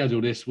off the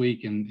schedule this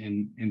week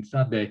and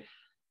Sunday.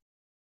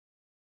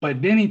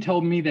 But then he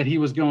told me that he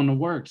was going to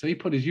work. So he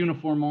put his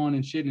uniform on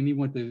and shit, and he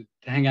went to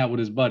hang out with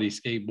his buddy,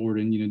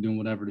 skateboarding, you know, doing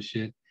whatever the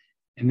shit.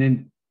 And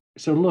then,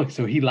 so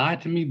he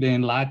lied to me,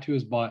 then lied to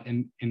his boss,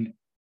 and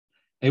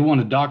they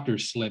want a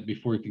doctor's slip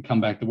before he can come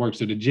back to work.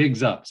 So the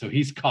jig's up. So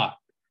he's caught.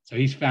 So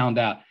he's found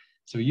out.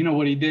 So you know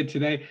what he did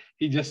today?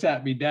 He just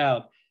sat me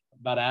down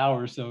about an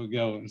hour or so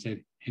ago and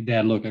said, hey,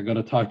 Dad, look, I got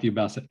to talk to you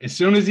about something. As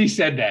soon as he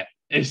said that,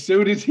 I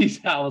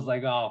was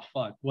like, oh,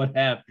 fuck, what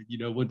happened? You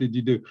know, what did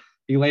you do?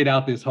 He laid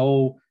out this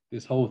whole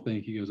this whole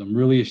thing. He goes, I'm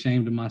really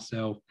ashamed of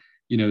myself,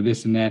 you know,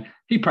 this and that.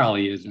 He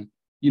probably isn't,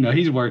 you know,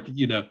 he's working,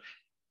 you know.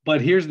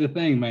 But here's the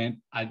thing,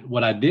 man.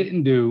 What I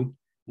didn't do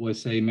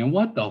was say, man,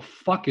 what the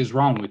fuck is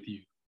wrong with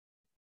you?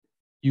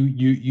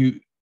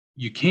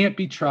 You can't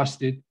be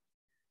trusted.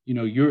 You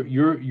know,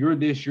 you're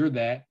this, you're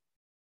that.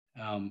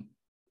 Man,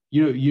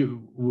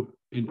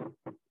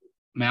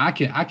 I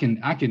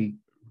can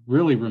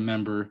really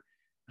remember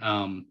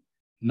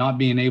not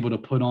being able to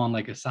put on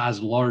like a size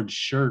large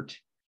shirt.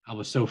 I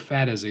was so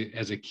fat as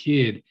a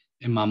kid,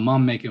 and my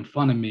mom making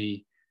fun of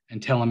me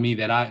and telling me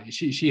that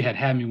she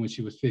had me when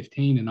she was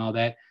 15 and all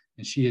that,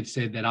 and she had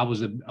said that I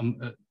was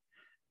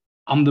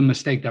I'm the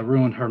mistake that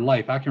ruined her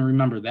life. I can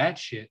remember that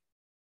shit.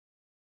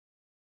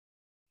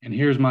 And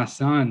here's my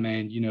son,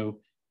 man, you know,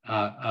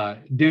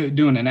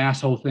 doing an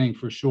asshole thing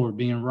for sure,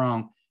 being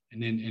wrong,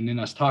 and then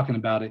us talking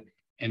about it,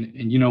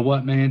 and you know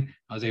what, man,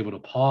 I was able to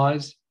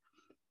pause.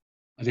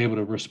 I was able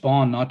to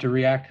respond, not to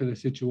react to the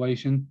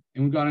situation,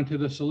 and we got into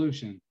the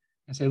solution.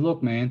 I say,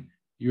 look, man,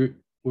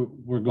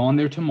 we're going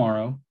there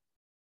tomorrow.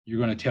 You're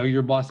going to tell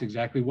your boss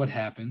exactly what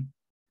happened.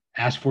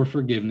 Ask for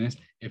forgiveness.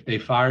 If they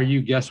fire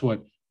you, guess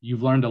what?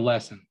 You've learned a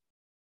lesson.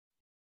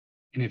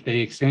 And if they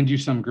extend you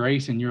some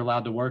grace and you're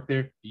allowed to work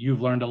there,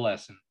 you've learned a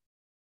lesson.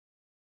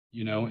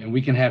 You know, and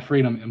we can have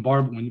freedom. And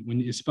Barb, when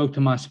you spoke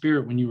to my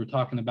spirit, when you were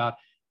talking about,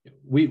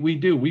 we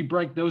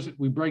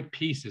break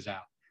pieces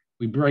out.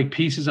 We break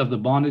pieces of the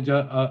bondage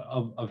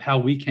of how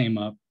we came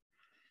up.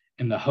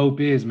 And the hope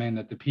is, man,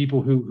 that the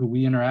people who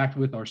we interact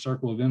with, our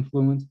circle of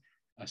influence,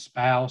 a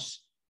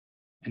spouse,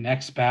 an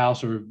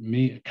ex-spouse, or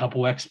me, a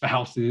couple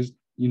ex-spouses,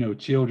 you know,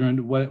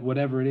 children,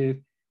 whatever it is,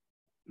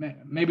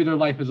 maybe their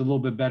life is a little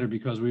bit better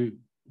because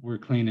we're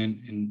clean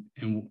and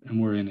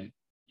we're in it,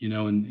 you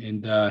know,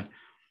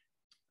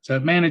 so,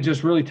 man, it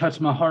just really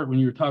touched my heart when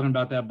you were talking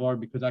about that,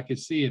 Barb, because I could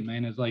see it,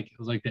 man. It was like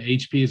the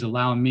HP is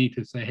allowing me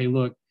to say, hey,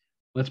 look,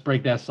 let's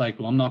break that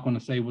cycle. I'm not going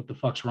to say what the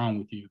fuck's wrong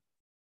with you.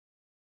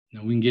 You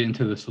know, we can get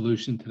into the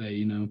solution today,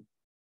 you know.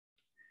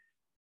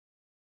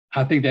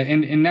 I think that,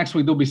 and next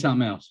week there'll be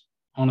something else.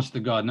 Honest to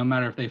God, no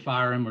matter if they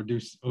fire him or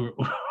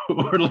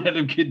let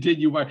him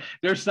continue,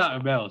 there's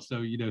something else.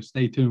 So, you know,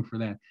 stay tuned for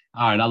that.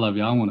 All right, I love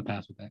you. I want to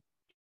pass with that.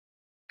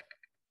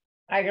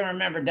 I can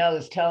remember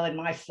Douglas telling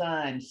my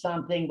son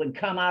something would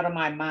come out of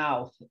my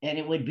mouth and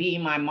it would be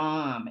my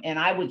mom. And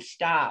I would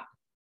stop.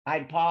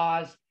 I'd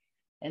pause.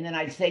 And then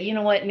I'd say, you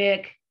know what,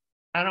 Nick,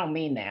 I don't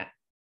mean that.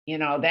 You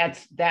know,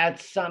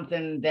 that's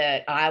something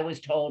that I was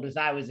told as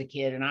I was a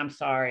kid. And I'm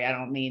sorry, I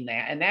don't mean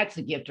that. And that's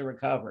a gift of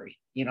recovery.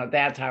 You know,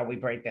 that's how we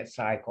break that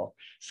cycle.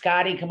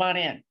 Scotty, come on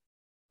in.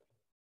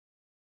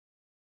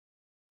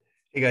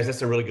 Hey guys, that's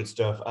some really good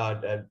stuff.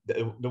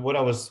 What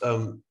I was,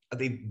 I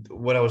think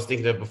what I was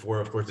thinking of before,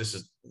 of course, this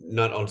is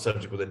not on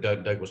subject with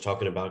that Doug was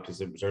talking about because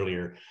it was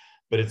earlier,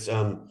 but it's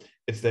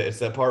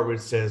that part where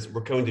it says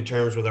we're coming to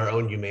terms with our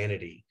own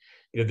humanity.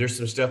 You know, there's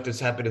some stuff that's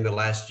happened in the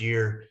last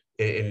year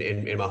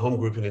in my home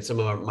group and in some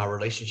of my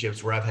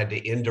relationships where I've had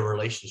to end a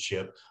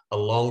relationship, a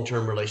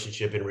long-term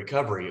relationship in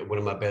recovery, one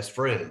of my best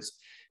friends.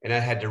 And I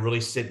had to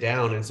really sit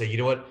down and say, you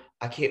know what,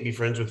 I can't be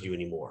friends with you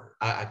anymore.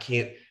 I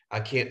can't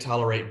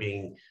tolerate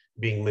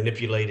being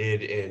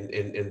manipulated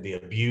and the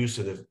abuse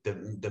and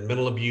the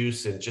mental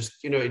abuse, and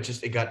just, you know,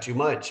 it got too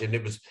much. And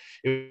it was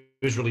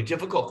really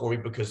difficult for me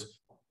because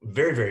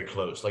very, very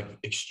close, like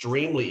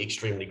extremely,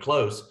 extremely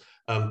close.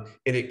 And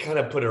it kind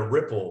of put a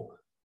ripple,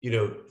 you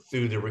know,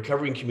 through the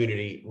recovering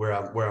community where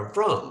I'm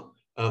from,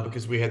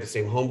 because we had the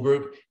same home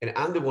group, and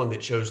I'm the one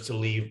that chose to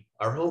leave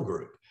our home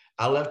group.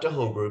 I left a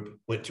home group,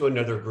 went to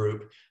another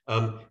group,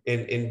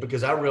 and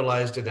because I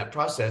realized in that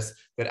process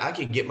that I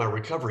could get my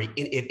recovery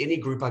in any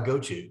group I go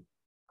to.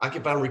 I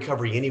could find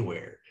recovery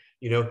anywhere,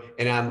 you know.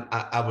 And I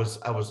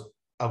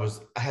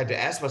had to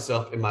ask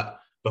myself,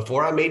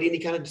 before I made any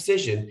kind of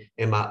decision,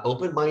 am I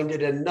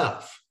open-minded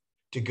enough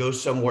to go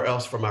somewhere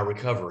else for my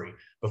recovery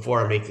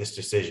before I make this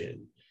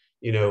decision?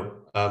 You know,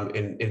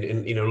 and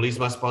you know, Lee's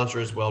my sponsor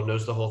as well,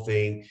 knows the whole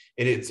thing.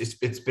 And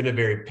it's been a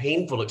very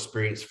painful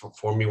experience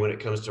for me when it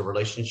comes to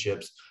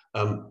relationships.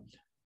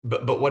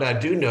 But what I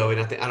do know, and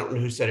I don't know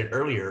who said it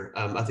earlier,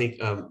 I think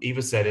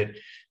Eva said it,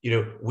 you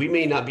know, we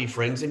may not be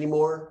friends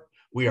anymore.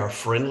 We are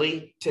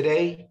friendly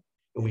today,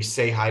 and we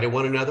say hi to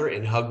one another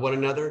and hug one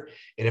another.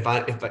 And if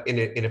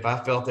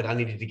I felt that I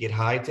needed to get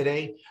high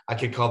today, I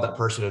could call that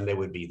person and they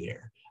would be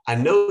there. I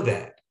know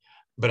that,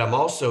 but I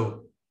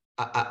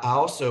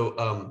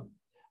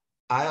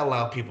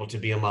allow people to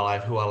be in my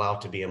life who I allow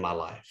to be in my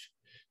life,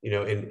 you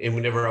know, and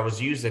whenever I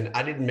was using,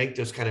 I didn't make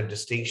those kind of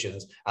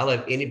distinctions. I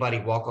let anybody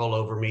walk all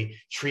over me,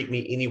 treat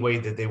me any way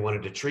that they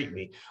wanted to treat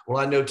me.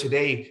 Well, I know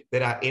today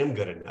that I am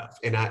good enough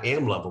and I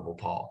am lovable,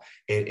 Paul,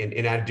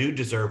 and I do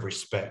deserve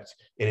respect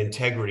and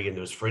integrity in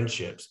those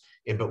friendships.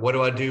 But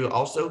what do?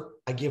 Also,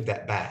 I give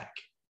that back.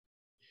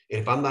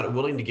 And if I'm not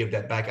willing to give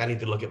that back, I need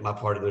to look at my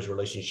part of those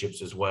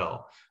relationships as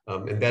well.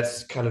 And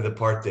that's kind of the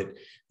part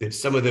that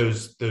some of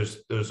those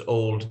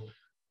old,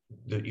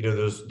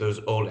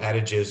 those old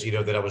adages, you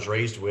know, that I was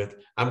raised with,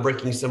 I'm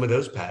breaking some of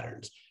those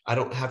patterns. I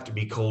don't have to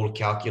be cold,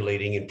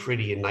 calculating, and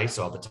pretty and nice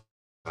all the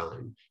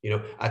time.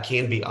 I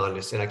can be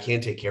honest, and I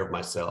can take care of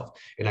myself,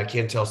 and I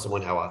can tell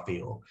someone how I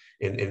feel.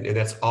 And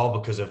that's all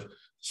because of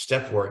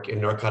step work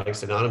in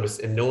Narcotics Anonymous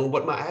and knowing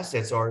what my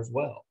assets are as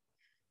well.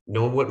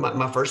 Knowing what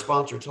my first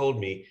sponsor told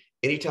me,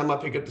 anytime I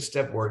pick up the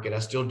step work, and I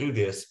still do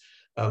this,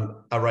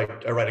 I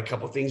write a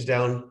couple things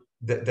down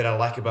that I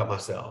like about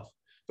myself,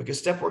 because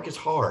step work is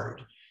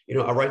hard.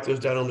 I write those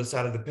down on the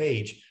side of the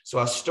page. So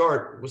I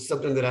start with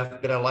something that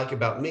I like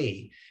about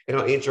me, and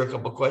I'll answer a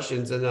couple of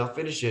questions, and I'll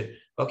finish it.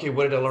 Okay,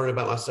 what did I learn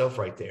about myself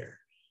right there?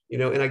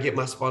 And I get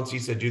my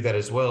sponsees to do that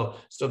as well,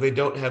 so they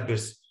don't have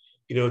this.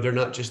 They're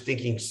not just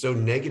thinking so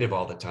negative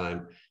all the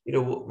time.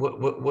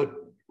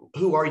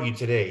 Who are you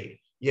today?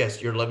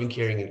 Yes, you're loving,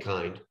 caring, and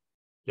kind.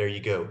 There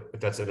you go. If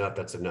that's enough,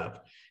 that's enough.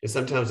 And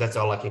sometimes that's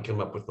all I can come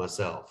up with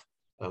myself.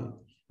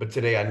 But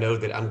today I know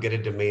that I'm going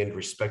to demand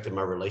respect in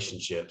my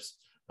relationships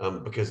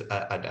because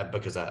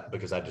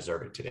I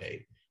deserve it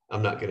today.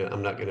 I'm not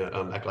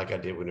gonna act like I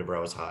did whenever I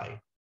was high.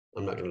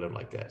 I'm not gonna live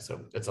like that.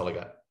 So that's all I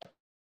got.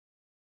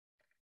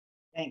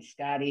 Thanks,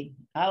 Scotty.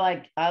 I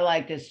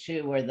like this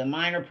too, where the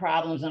minor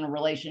problems in a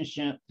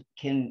relationship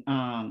can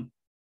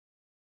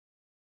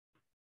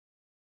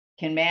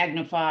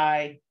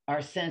magnify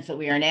our sense that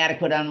we are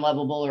inadequate,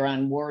 unlovable, or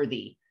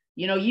unworthy.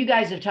 You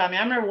guys have taught me.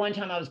 I remember one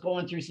time I was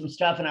going through some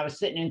stuff and I was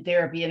sitting in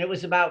therapy, and it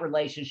was about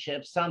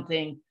relationships,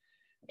 something.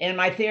 And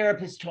my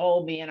therapist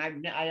told me,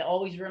 and I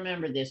always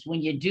remember this: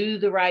 when you do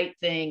the right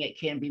thing, it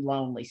can be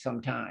lonely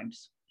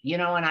sometimes.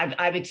 And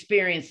I've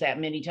experienced that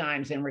many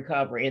times in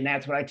recovery. And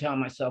that's what I tell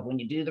myself: when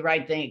you do the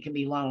right thing, it can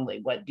be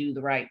lonely. Do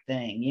the right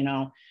thing,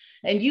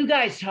 And you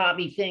guys taught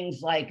me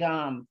things like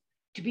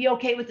to be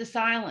okay with the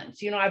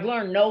silence. I've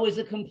learned no is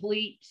a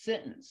complete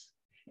sentence,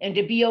 and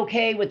to be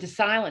okay with the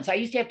silence. I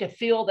used to have to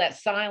feel that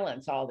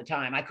silence all the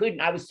time.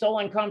 I was so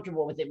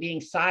uncomfortable with it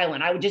being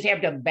silent. I would just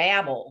have to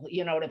babble,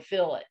 to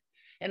fill it.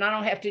 And I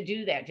don't have to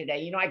do that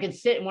today. I can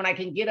sit, and when I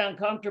can get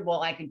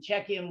uncomfortable, I can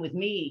check in with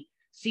me,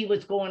 see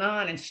what's going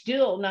on, and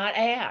still not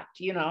act,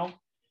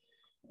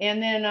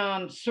 And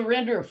then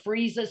surrender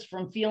frees us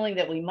from feeling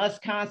that we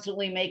must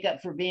constantly make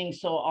up for being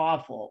so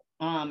awful.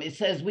 It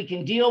says we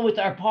can deal with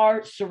our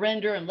part,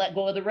 surrender, and let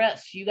go of the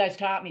rest. You guys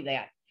taught me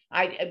that.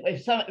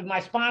 If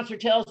my sponsor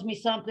tells me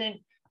something,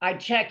 I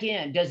check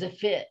in. Does it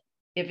fit?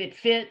 If it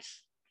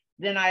fits,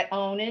 then I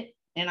own it,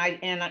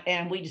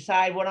 and we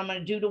decide what I'm going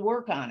to do to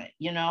work on it,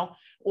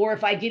 Or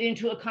if I get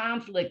into a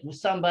conflict with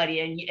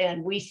somebody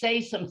and we say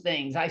some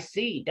things, I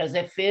see, does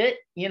it fit?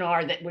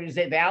 Is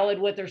it valid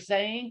what they're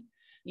saying?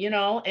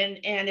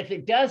 And if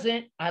it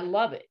doesn't, I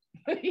love it,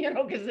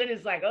 because then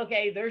it's like,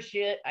 okay, there's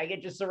shit. I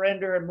get to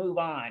surrender and move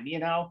on,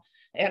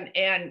 and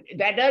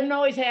that doesn't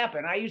always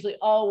happen. I usually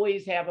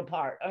always have a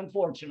part,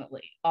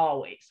 unfortunately,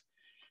 always.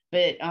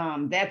 But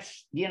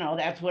that's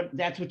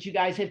what you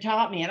guys have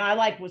taught me. And I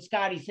like what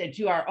Scotty said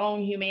too, our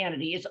own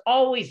humanity. It's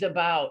always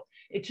about,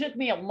 it took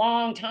me a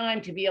long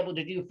time to be able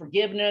to do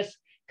forgiveness,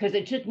 because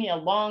it took me a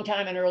long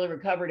time in early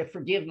recovery to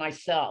forgive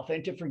myself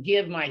and to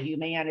forgive my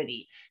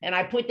humanity. And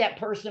I put that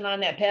person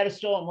on that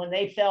pedestal, and when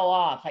they fell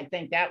off, I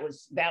think that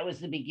was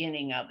the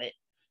beginning of it,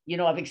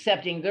 of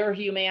accepting their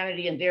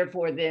humanity and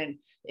therefore then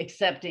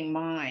accepting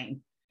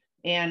mine.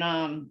 And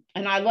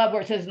I love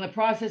where it says, in the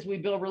process, we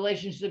build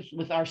relationships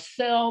with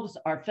ourselves,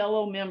 our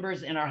fellow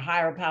members, and our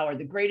higher power.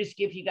 The greatest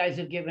gift you guys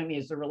have given me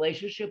is the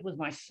relationship with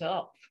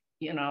myself,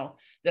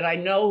 that I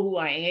know who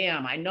I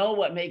am. I know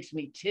what makes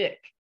me tick.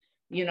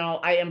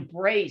 I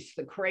embrace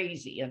the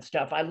crazy and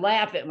stuff. I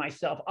laugh at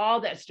myself,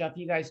 all that stuff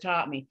you guys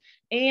taught me.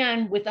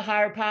 And with the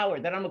higher power,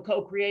 that I'm a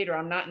co-creator.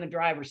 I'm not in the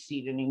driver's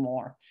seat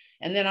anymore.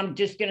 And then I'm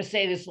just going to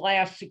say this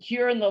last: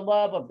 secure in the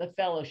love of the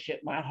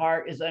fellowship, my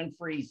heart is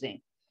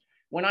unfreezing.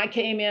 When I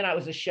came in, I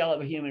was a shell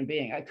of a human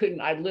being.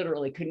 I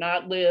literally could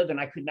not live, and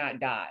I could not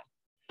die.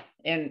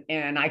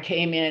 And I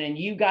came in, and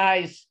you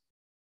guys,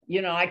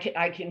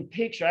 I can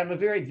picture, I'm a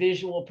very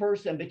visual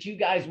person, but you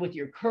guys, with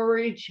your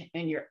courage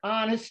and your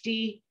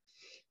honesty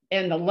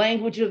and the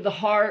language of the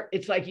heart,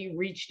 it's like you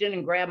reached in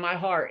and grabbed my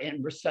heart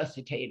and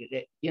resuscitated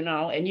it,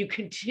 and you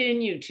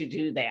continue to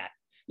do that.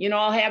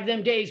 I'll have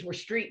them days where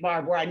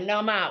I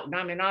numb out and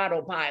I'm in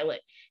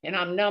autopilot, and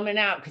I'm numbing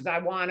out because I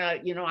want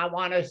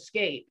to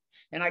escape.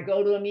 And I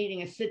go to a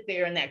meeting and sit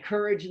there, and that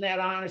courage and that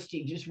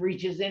honesty just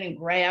reaches in and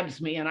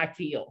grabs me, and I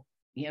feel,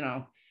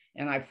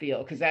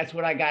 because that's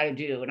what I got to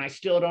do. And I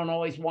still don't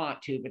always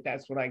want to, but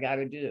that's what I got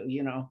to do,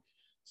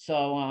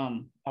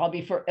 So I'll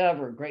be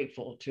forever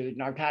grateful to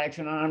Narcotics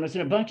Anonymous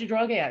and a bunch of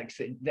drug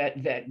addicts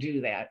that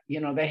do that,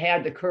 they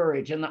had the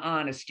courage and the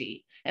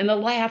honesty and the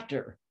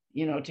laughter,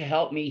 to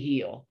help me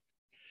heal.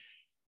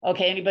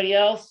 Okay, anybody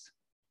else?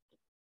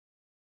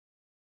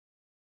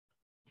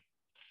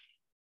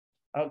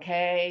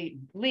 Okay,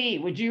 Lee,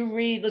 would you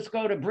read? Let's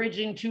go to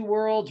Bridging Two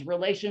Worlds,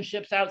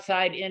 Relationships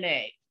Outside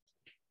NA.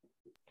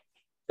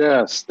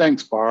 Yes,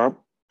 thanks, Barb.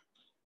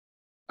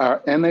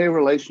 Our NA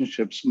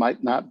relationships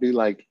might not be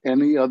like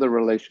any other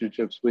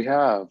relationships we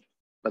have,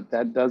 but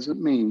that doesn't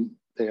mean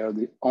they are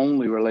the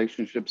only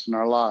relationships in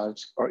our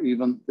lives or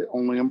even the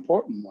only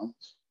important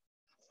ones.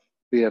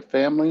 We have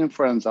family and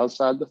friends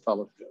outside the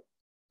fellowship,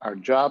 Our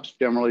jobs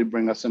generally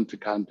bring us into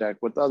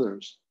contact with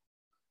others.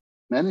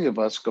 Many of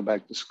us go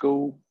back to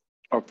school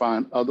or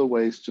find other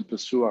ways to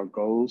pursue our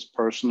goals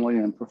personally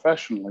and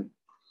professionally.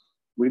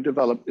 We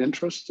develop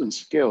interests and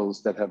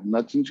skills that have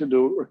nothing to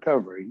do with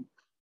recovery,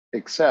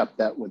 except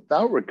that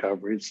without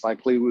recovery, it's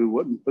likely we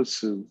wouldn't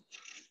pursue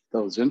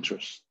those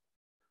interests.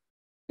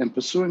 In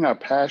pursuing our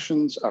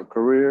passions, our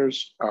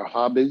careers, our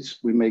hobbies,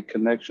 we make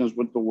connections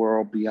with the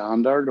world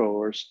beyond our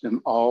doors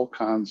in all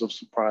kinds of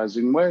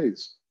surprising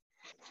ways.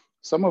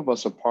 Some of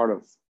us are part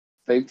of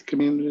faith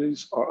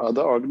communities or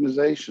other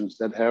organizations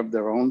that have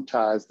their own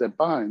ties that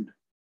bind.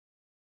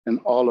 In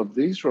all of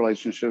these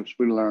relationships,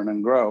 we learn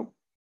and grow,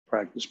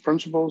 practice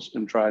principles,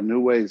 and try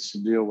new ways to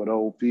deal with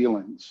old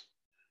feelings.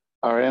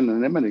 Our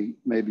anonymity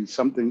may be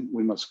something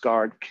we must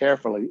guard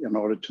carefully in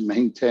order to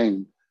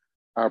maintain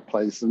our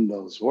place in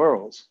those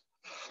worlds.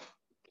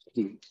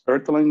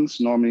 Earthlings,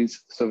 normies,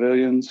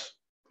 civilians,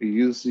 we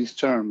use these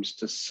terms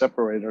to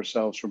separate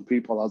ourselves from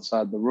people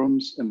outside the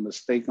rooms and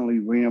mistakenly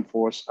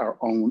reinforce our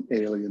own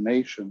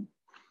alienation.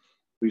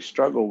 We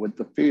struggle with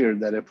the fear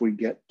that if we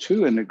get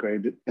too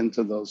integrated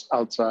into the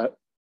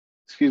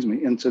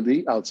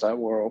outside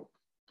world,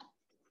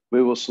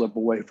 we will slip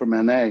away from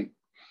NA.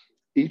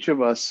 Each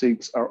of us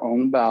seeks our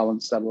own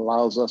balance that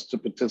allows us to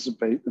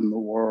participate in the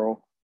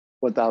world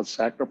without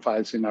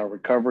sacrificing our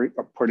recovery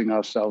or putting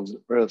ourselves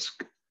at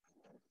risk.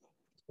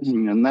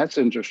 And that's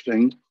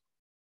interesting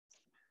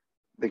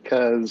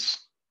because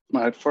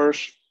my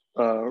first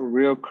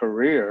real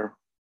career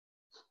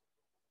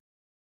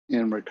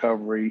in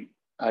recovery,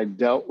 I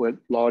dealt with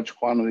large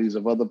quantities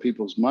of other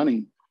people's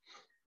money.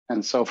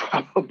 And so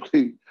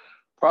probably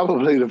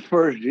the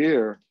first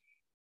year,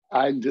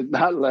 I did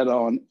not let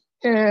on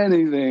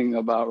anything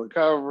about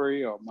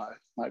recovery or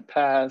my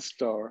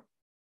past or,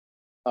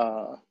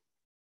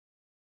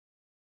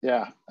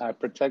 I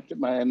protected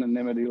my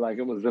anonymity like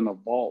it was in a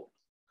vault.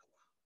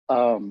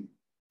 And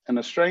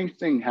a strange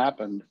thing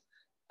happened.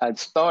 I'd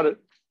started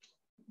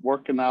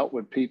working out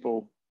with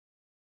people.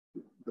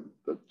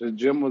 The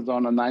gym was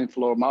on the 9th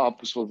floor. My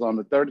office was on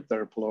the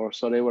 33rd floor.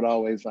 So they would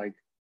always like,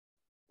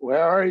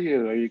 where are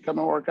you? Are you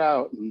coming to work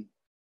out?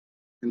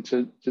 And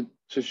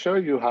to show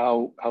you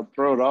how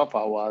thrown off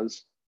I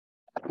was,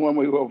 when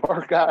we would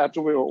work out,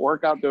 after we would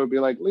work out, they would be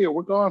like, Leo,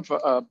 we're going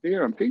for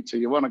beer and pizza.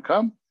 You want to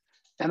come?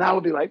 And I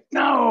would be like,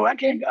 no, I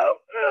can't go.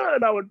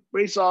 And I would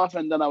race off,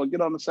 and then I would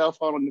get on the cell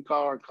phone in the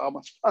car and call my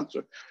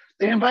sponsor.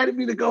 They invited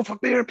me to go for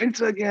beer and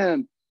pizza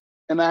again.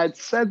 And I had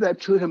said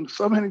that to him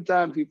so many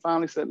times, he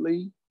finally said,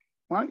 Lee,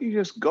 why don't you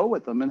just go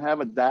with them and have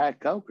a Diet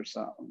Coke or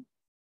something?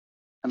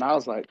 And I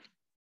was like,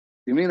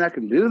 you mean I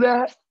can do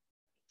that?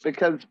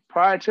 Because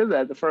prior to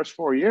that, the first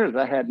 4 years,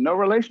 I had no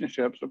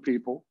relationships with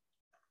people,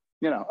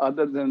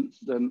 other than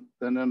in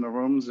the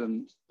rooms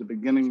and the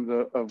beginnings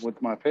of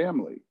with my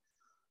family.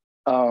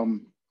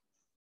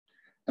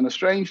 And a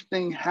strange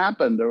thing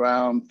happened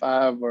around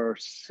 5 or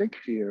 6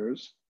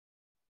 years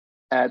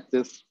at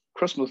this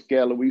Christmas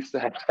gala. We used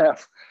to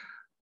have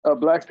a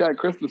black tie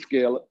Christmas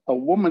gala. A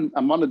woman,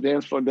 I'm on the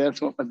dance floor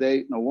dancing with my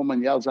date, and a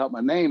woman yells out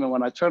my name. And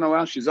when I turn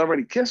around, she's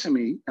already kissing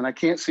me, and I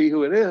can't see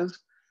who it is.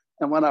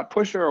 And when I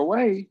push her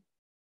away,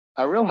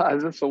 I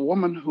realize it's a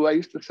woman who I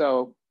used to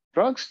sell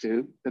drugs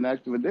to in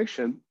active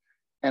addiction.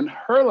 And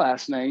her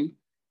last name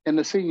and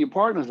the senior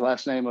partner's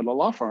last name of the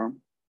law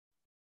firm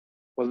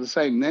was the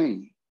same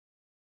name.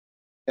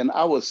 And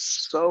I was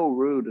so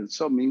rude and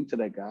so mean to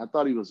that guy. I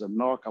thought he was a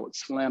narc. I would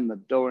slam the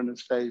door in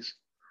his face.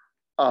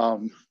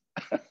 And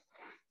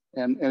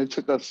it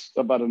took us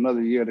about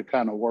another year to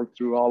kind of work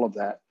through all of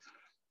that.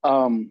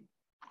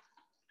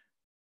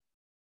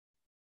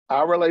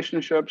 Our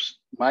relationships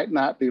might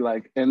not be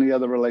like any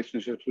other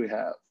relationships we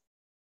have,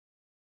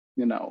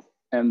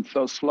 And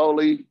so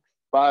slowly,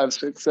 5,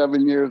 6,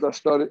 7 years, I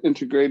started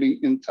integrating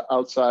into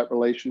outside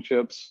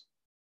relationships.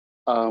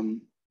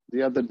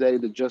 The other day,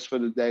 the Just for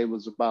the Day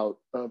was about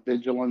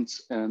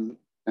vigilance, and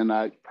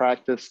I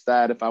practiced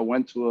that. If I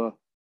went to a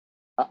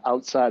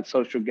outside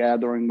social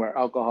gathering where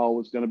alcohol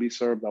was going to be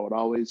served, I would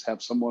always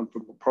have someone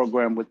from the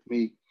program with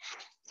me.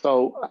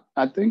 So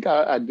I think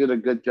I did a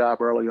good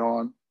job early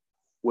on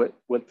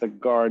with the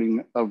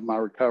guarding of my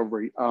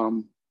recovery.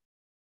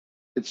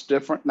 It's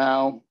different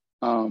now.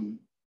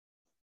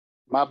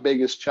 My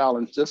biggest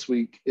challenge this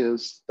week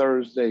is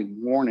Thursday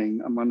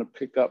morning. I'm going to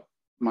pick up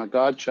my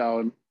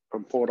godchild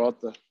from Port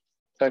Arthur,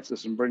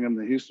 Texas, and bring him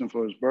to Houston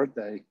for his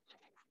birthday.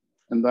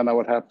 And then I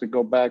would have to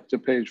go back to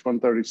page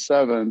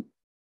 137,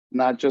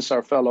 not just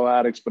our fellow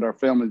addicts, but our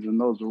families and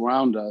those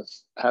around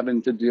us,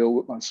 having to deal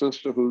with my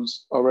sister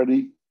who's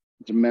already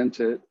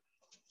demented.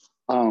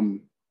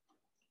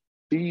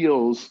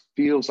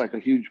 Feels like a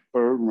huge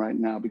burden right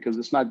now because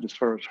it's not just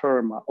her, it's her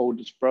and my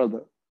oldest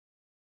brother.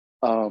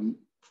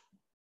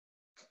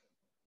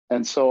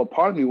 And so a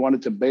part of me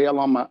wanted to bail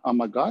on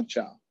my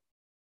godchild,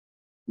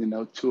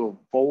 to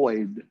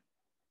avoid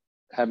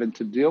having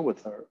to deal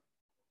with her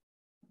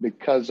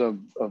because of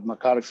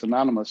Narcotics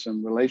Anonymous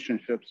and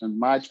relationships and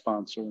my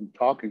sponsor and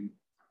talking.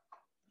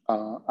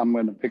 I'm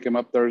going to pick him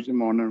up Thursday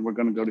morning. We're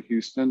going to go to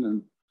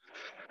Houston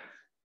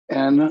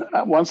And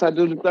once I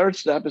do the third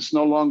step, it's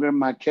no longer in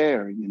my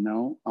care, you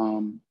know.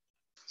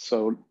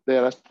 So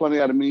there, that's plenty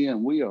out of me,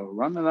 and we are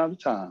running out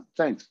of time.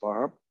 Thanks,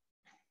 Barb.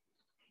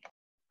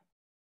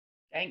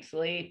 Thanks,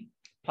 Lee.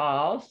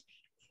 Paul?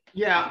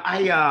 Yeah,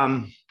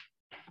 I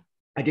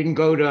didn't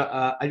go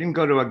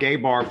to a gay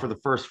bar for the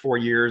first 4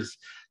 years.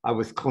 I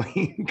was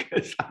clean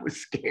because I was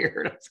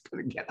scared I was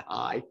going to get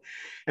high.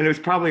 And it was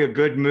probably a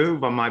good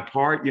move on my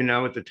part, you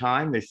know, at the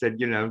time. They said,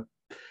 you know,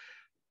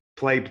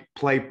 play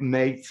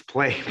mates,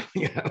 play,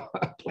 you know,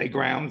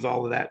 playgrounds,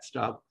 all of that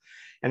stuff.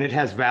 And it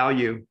has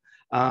value.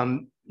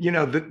 You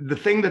know, the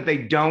thing that they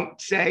don't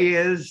say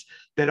is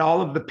that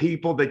all of the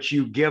people that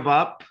you give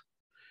up,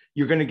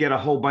 you're going to get a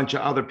whole bunch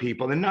of other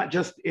people, and not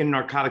just in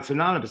Narcotics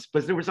Anonymous,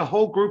 but there was a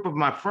whole group of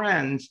my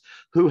friends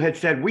who had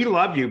said, we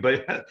love you,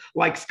 but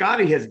like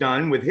Scotty has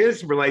done with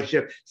his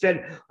relationship,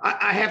 said,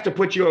 I have to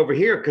put you over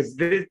here because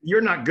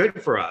you're not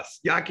good for us.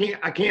 I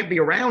can't be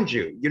around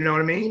you. You know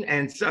what I mean?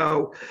 And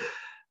so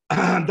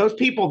those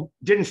people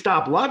didn't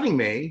stop loving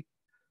me.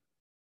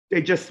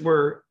 They just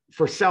were,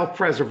 for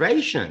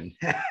self-preservation,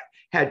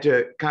 had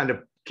to kind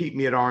of keep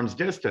me at arm's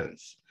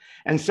distance.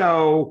 And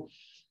so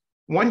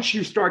once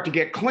you start to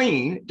get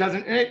clean,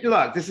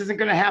 look, this isn't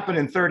going to happen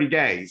in 30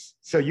 days.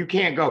 So you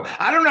can't go,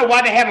 I don't know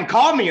why they haven't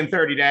called me in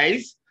 30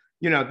 days.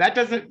 You know, that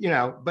doesn't, you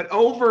know, but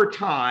over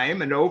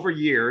time and over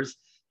years,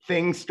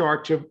 things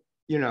start to,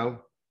 you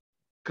know,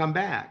 come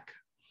back.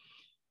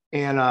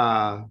 And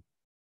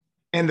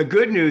the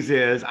good news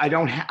is I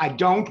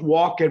don't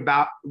walk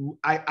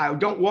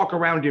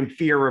around in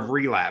fear of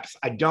relapse.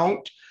 I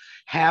don't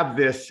have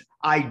this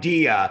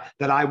idea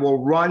that I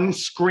will run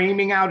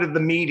screaming out of the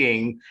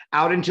meeting,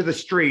 out into the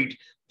street,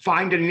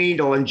 find a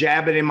needle and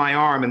jab it in my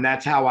arm, and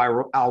that's how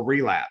I'll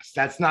relapse.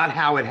 That's not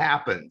how it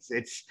happens.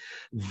 It's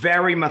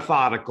very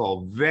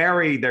methodical,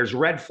 there's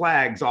red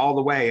flags all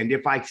the way. And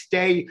if I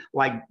stay,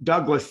 like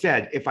Douglas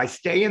said, if I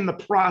stay in the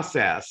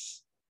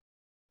process,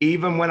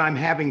 even when I'm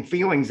having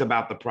feelings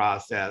about the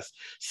process,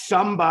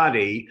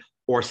 somebody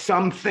or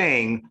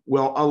something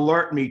will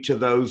alert me to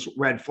those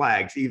red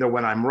flags, either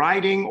when I'm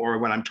writing or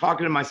when I'm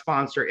talking to my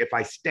sponsor, if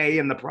I stay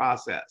in the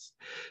process.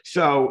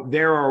 So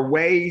there are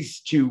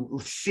ways to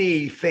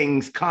see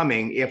things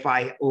coming if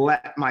I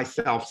let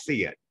myself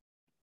see it,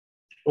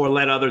 or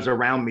let others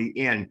around me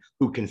in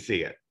who can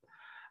see it,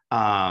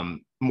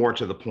 more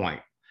to the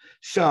point.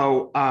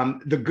 So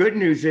the good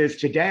news is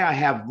today I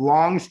have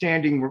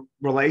long-standing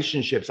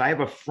relationships. I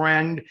have a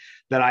friend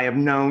that I have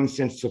known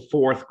since the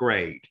 4th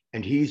grade,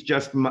 and he's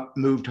just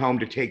moved home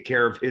to take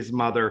care of his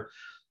mother,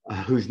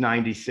 who's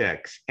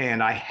 96.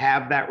 And I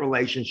have that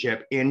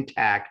relationship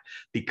intact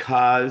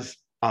because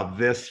of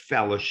this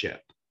fellowship.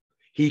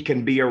 He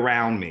can be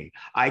around me.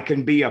 I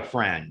can be a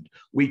friend.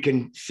 We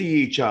can see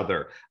each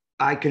other.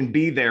 I can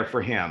be there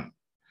for him.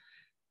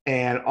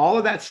 And all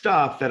of that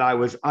stuff that I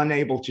was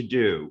unable to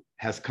do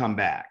has come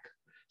back.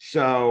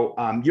 So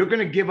you're going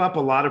to give up a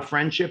lot of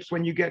friendships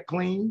when you get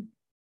clean,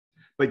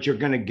 but you're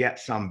going to get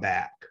some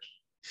back.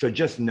 So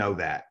just know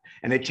that.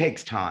 And it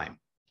takes time.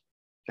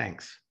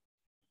 Thanks.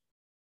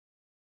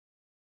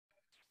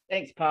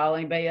 Thanks, Paul.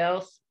 Anybody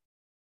else?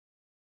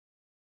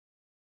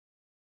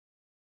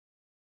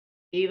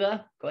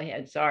 Eva, go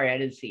ahead. Sorry, I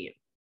didn't see you.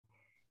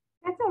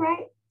 That's all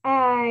right.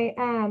 I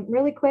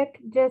really quick,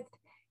 just,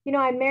 you know,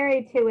 I'm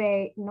married to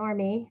a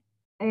normie,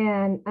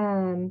 and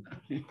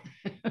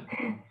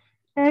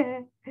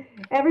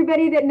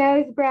everybody that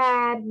knows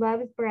Brad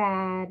loves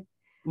Brad.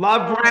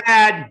 Love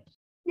Brad.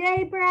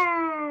 Yay,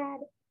 Brad.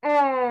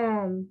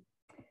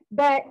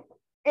 But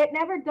it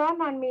never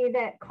dawned on me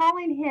that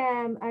calling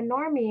him a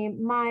normie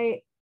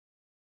might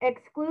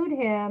exclude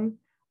him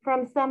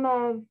from some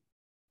of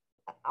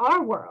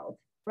our world,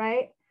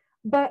 right?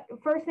 But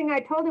first thing I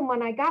told him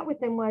when I got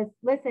with him was,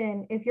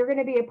 listen, if you're going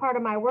to be a part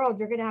of my world,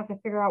 you're going to have to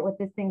figure out what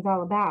this thing's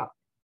all about.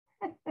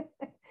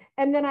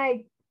 And then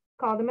I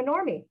called him a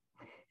normie.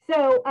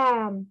 So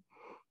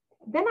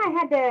then I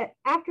had to,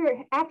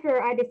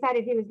 after I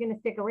decided he was going to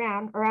stick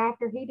around, or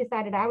after he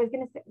decided I was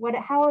going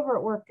to, however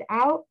it worked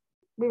out,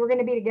 we were going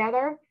to be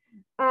together.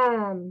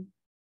 I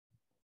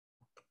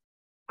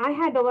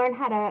had to learn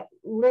how to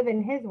live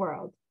in his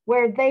world,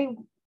 where they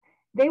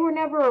were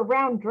never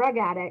around drug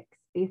addicts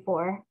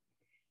before.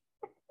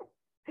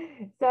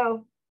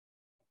 So,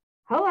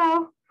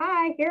 hello,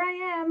 hi, here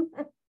I am.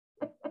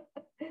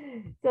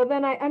 So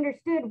then I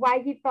understood why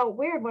he felt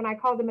weird when I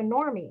called him a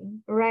normie,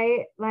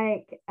 right?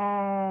 Like,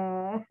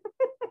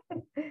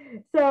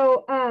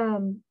 so,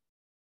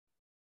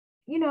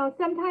 you know,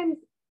 sometimes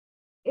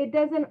it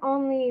doesn't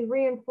only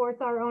reinforce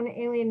our own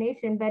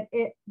alienation, but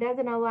it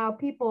doesn't allow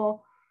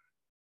people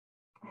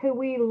who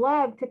we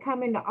love to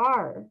come into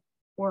our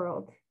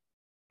world.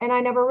 And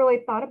I never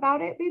really thought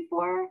about it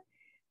before.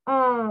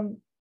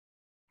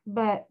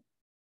 But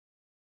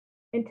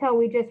until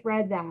we just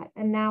read that,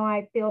 and now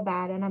I feel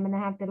bad, and I'm going to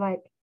have to,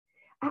 like,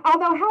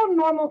 although how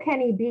normal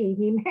can he be?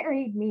 He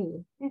married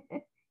me.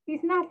 He's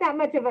not that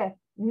much of a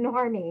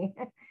normie,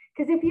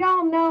 because if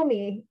y'all know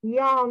me,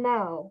 y'all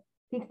know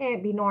he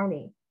can't be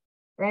normie,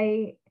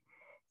 right?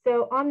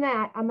 So on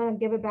that, I'm going to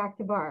give it back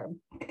to Barb.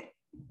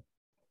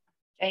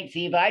 Thanks,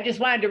 Eva. I just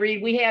wanted to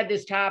read, we had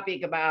this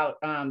topic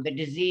about the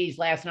disease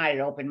last night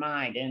at Open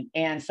Mind,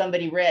 and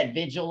somebody read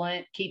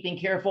vigilant, keeping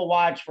careful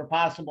watch for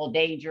possible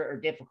danger or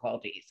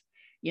difficulties.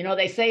 You know,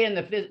 they say in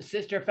the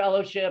sister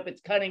fellowship,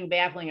 it's cunning,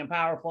 baffling, and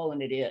powerful,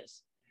 and it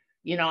is.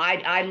 You know,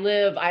 I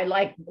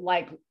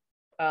like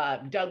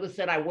Douglas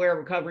said, I wear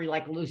recovery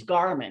like a loose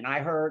garment, I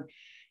heard,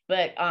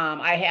 but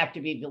I have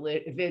to be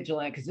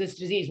vigilant because this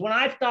disease, when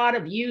I've thought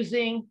of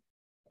using,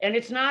 and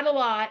it's not a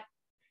lot,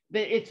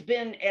 but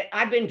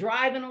I've been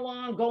driving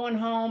along, going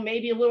home,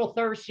 maybe a little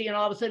thirsty, and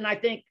all of a sudden I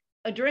think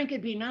a drink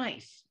would be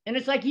nice. And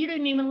it's like, you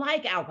didn't even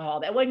like alcohol.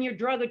 That wasn't your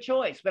drug of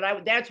choice, but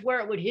that's where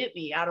it would hit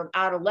me out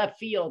of left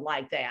field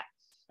like that.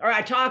 Or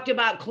I talked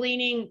about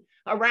cleaning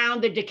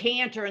around the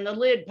decanter and the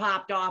lid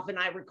popped off and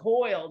I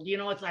recoiled, you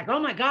know, it's like, oh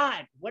my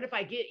God, what if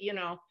I get, you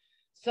know?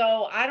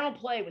 So I don't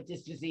play with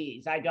this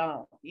disease. I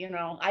don't, you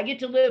know, I get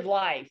to live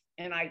life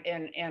and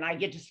I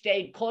get to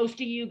stay close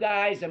to you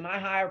guys and my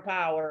higher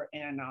power.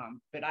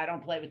 But I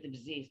don't play with the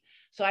disease.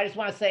 So I just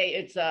want to say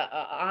it's an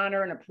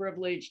honor and a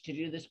privilege to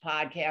do this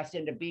podcast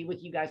and to be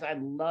with you guys. I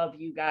love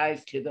you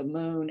guys to the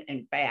moon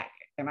and back.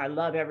 And I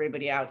love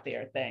everybody out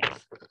there.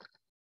 Thanks.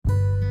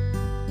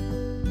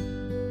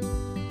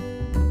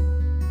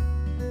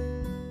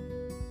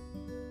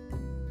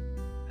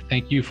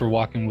 Thank you for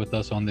walking with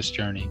us on this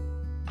journey.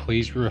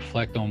 Please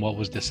reflect on what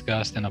was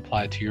discussed and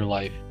apply it to your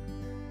life.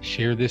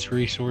 Share this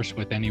resource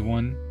with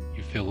anyone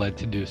you feel led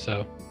to do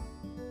so.